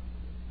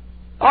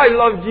 I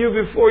loved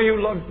you before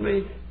you loved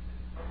me.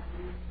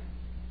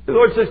 The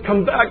Lord says,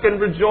 come back and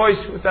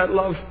rejoice with that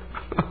love.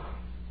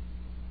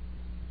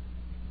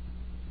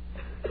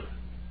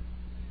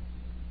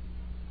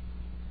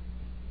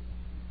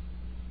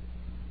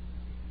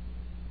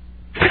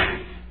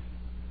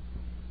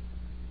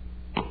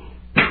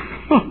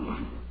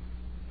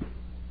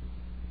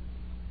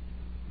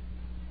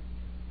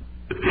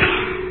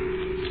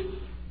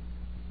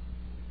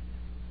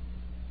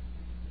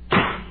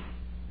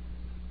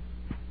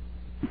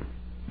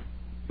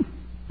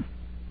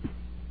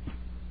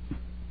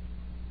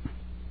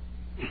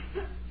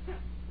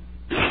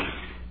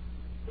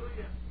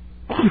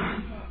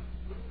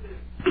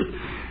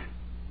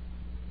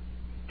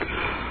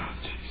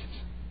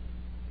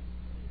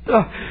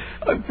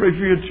 I pray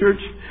for your church.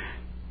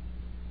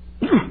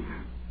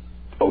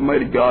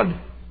 Almighty God,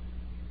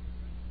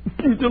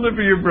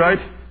 Deliver your bride.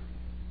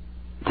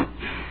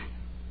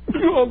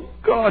 Oh,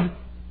 God.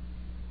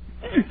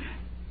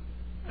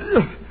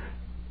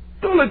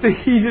 Don't let the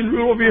heathen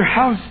rule over your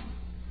house.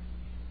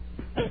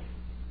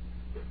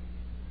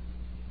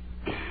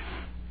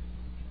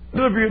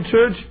 Deliver your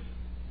church.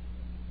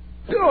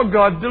 Oh,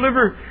 God,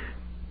 deliver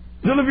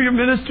your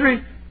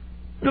ministry.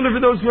 Deliver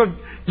those who have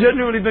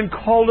genuinely been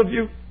called of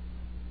you.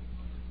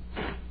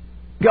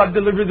 God,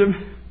 deliver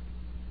them.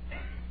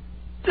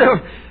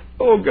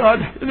 Oh, God,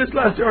 in this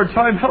last hour of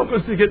time, help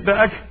us to get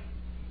back.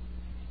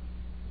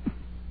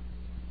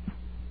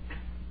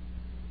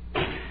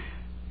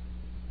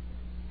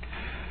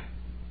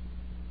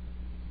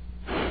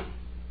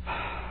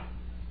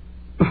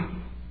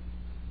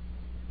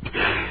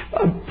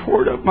 I've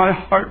poured out my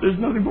heart. There's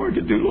nothing more I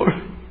can do, Lord.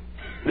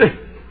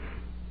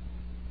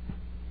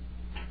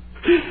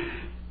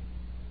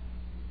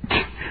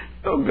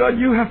 Oh, God,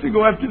 you have to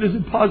go after this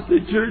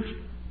apostate church.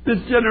 This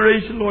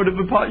generation, Lord, of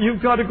apostate.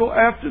 You've got to go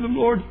after them,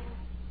 Lord.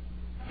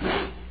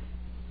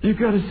 You've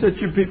got to set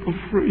your people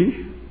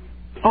free.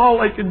 All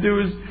I can do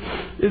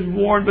is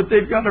warn, but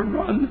they've got to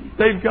run.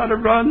 They've got to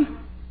run.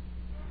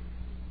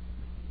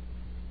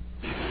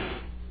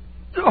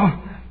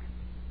 Oh,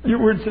 your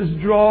word says,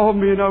 draw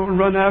me and I will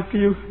run after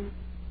you.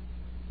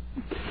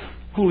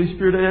 Holy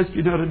Spirit, I ask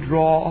you now to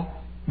draw.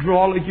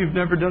 Draw like you've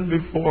never done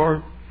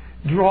before.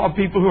 Draw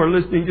people who are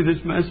listening to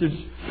this message.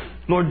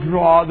 Lord,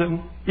 draw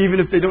them.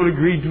 Even if they don't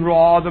agree,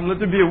 draw them. Let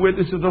there be a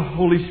witness of the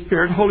Holy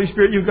Spirit. Holy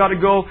Spirit, you've got to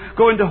go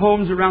into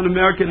homes around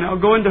America now.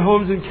 Go into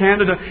homes in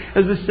Canada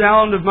as the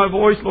sound of my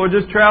voice, Lord,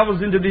 just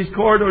travels into these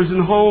corridors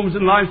and homes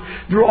and lives.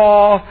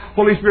 Draw.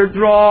 Holy Spirit,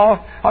 draw.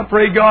 I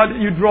pray, God, that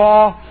you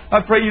draw.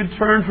 I pray you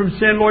turn from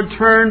sin, Lord.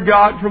 Turn,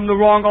 God, from the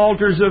wrong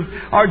altars of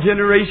our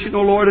generation,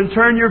 O Lord, and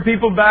turn your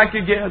people back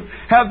again.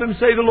 Have them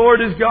say, the Lord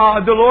is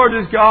God. The Lord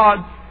is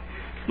God.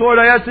 Lord,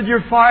 I ask that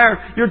your fire,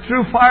 your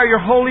true fire, your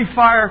holy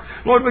fire,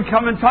 Lord, would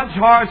come and touch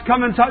hearts,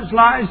 come and touch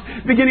lives,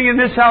 beginning in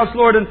this house,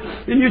 Lord. And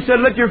you said,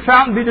 let your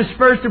fountain be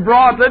dispersed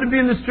abroad. Let it be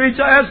in the streets.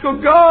 I ask,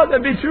 oh God,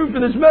 that be true for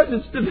this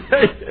message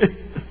today.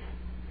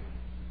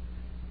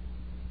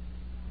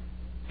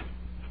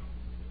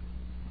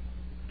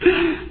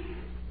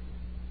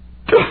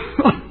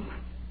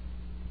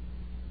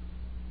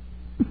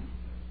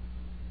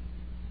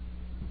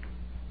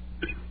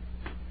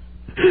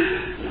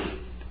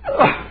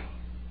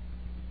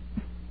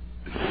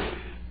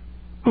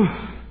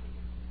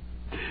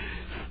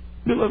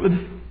 Beloved,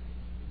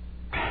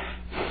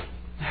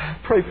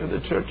 pray for the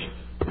church.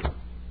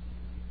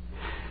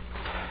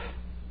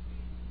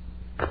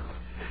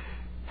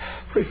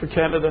 Pray for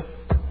Canada.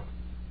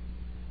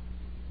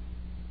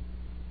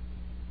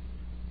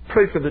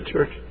 Pray for the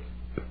church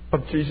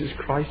of Jesus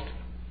Christ.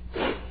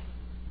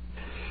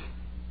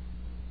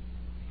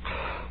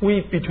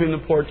 Weep between the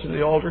porch and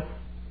the altar.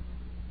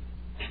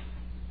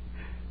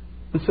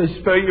 And say,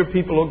 spare your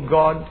people, O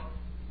God.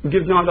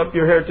 Give not up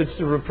your heritage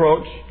to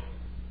reproach.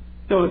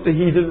 Don't let the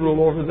heathen rule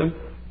over them.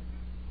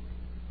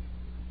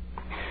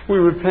 We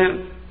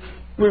repent.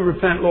 We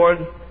repent, Lord,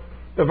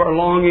 of our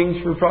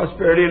longings for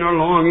prosperity and our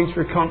longings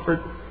for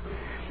comfort.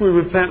 We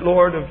repent,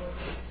 Lord, of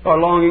our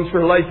longings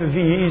for a life of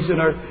ease and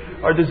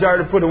our desire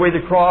to put away the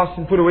cross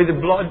and put away the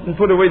blood and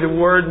put away the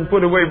word and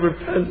put away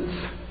repentance.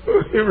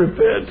 We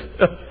repent.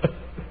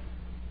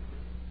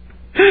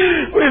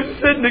 We've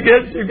sinned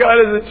against you, God,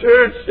 as a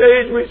church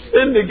age. We've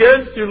sinned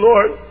against you,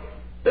 Lord.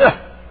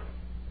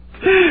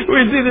 We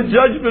see the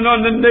judgment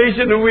on the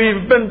nation, and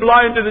we've been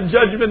blind to the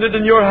judgment that's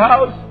in your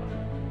house.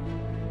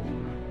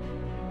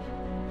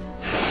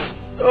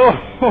 Oh,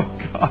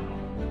 God.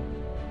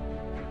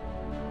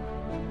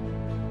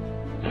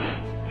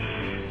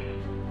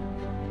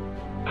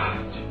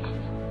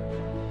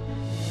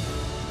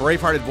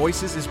 Bravehearted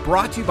Voices is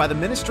brought to you by the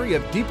Ministry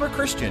of Deeper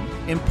Christian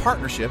in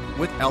partnership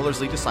with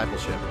Ellerslie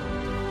Discipleship.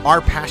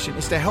 Our passion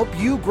is to help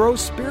you grow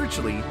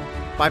spiritually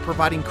by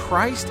providing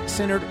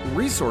Christ-centered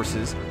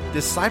resources,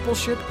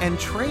 discipleship, and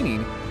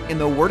training in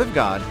the Word of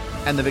God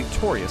and the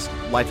victorious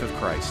life of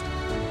Christ.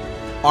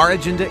 Our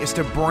agenda is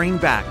to bring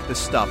back the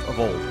stuff of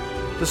old,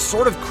 the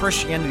sort of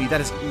Christianity that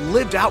is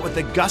lived out with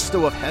the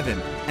gusto of heaven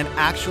and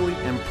actually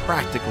and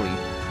practically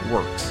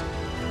works.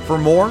 For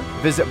more,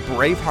 visit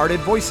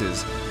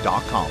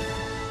braveheartedvoices.com.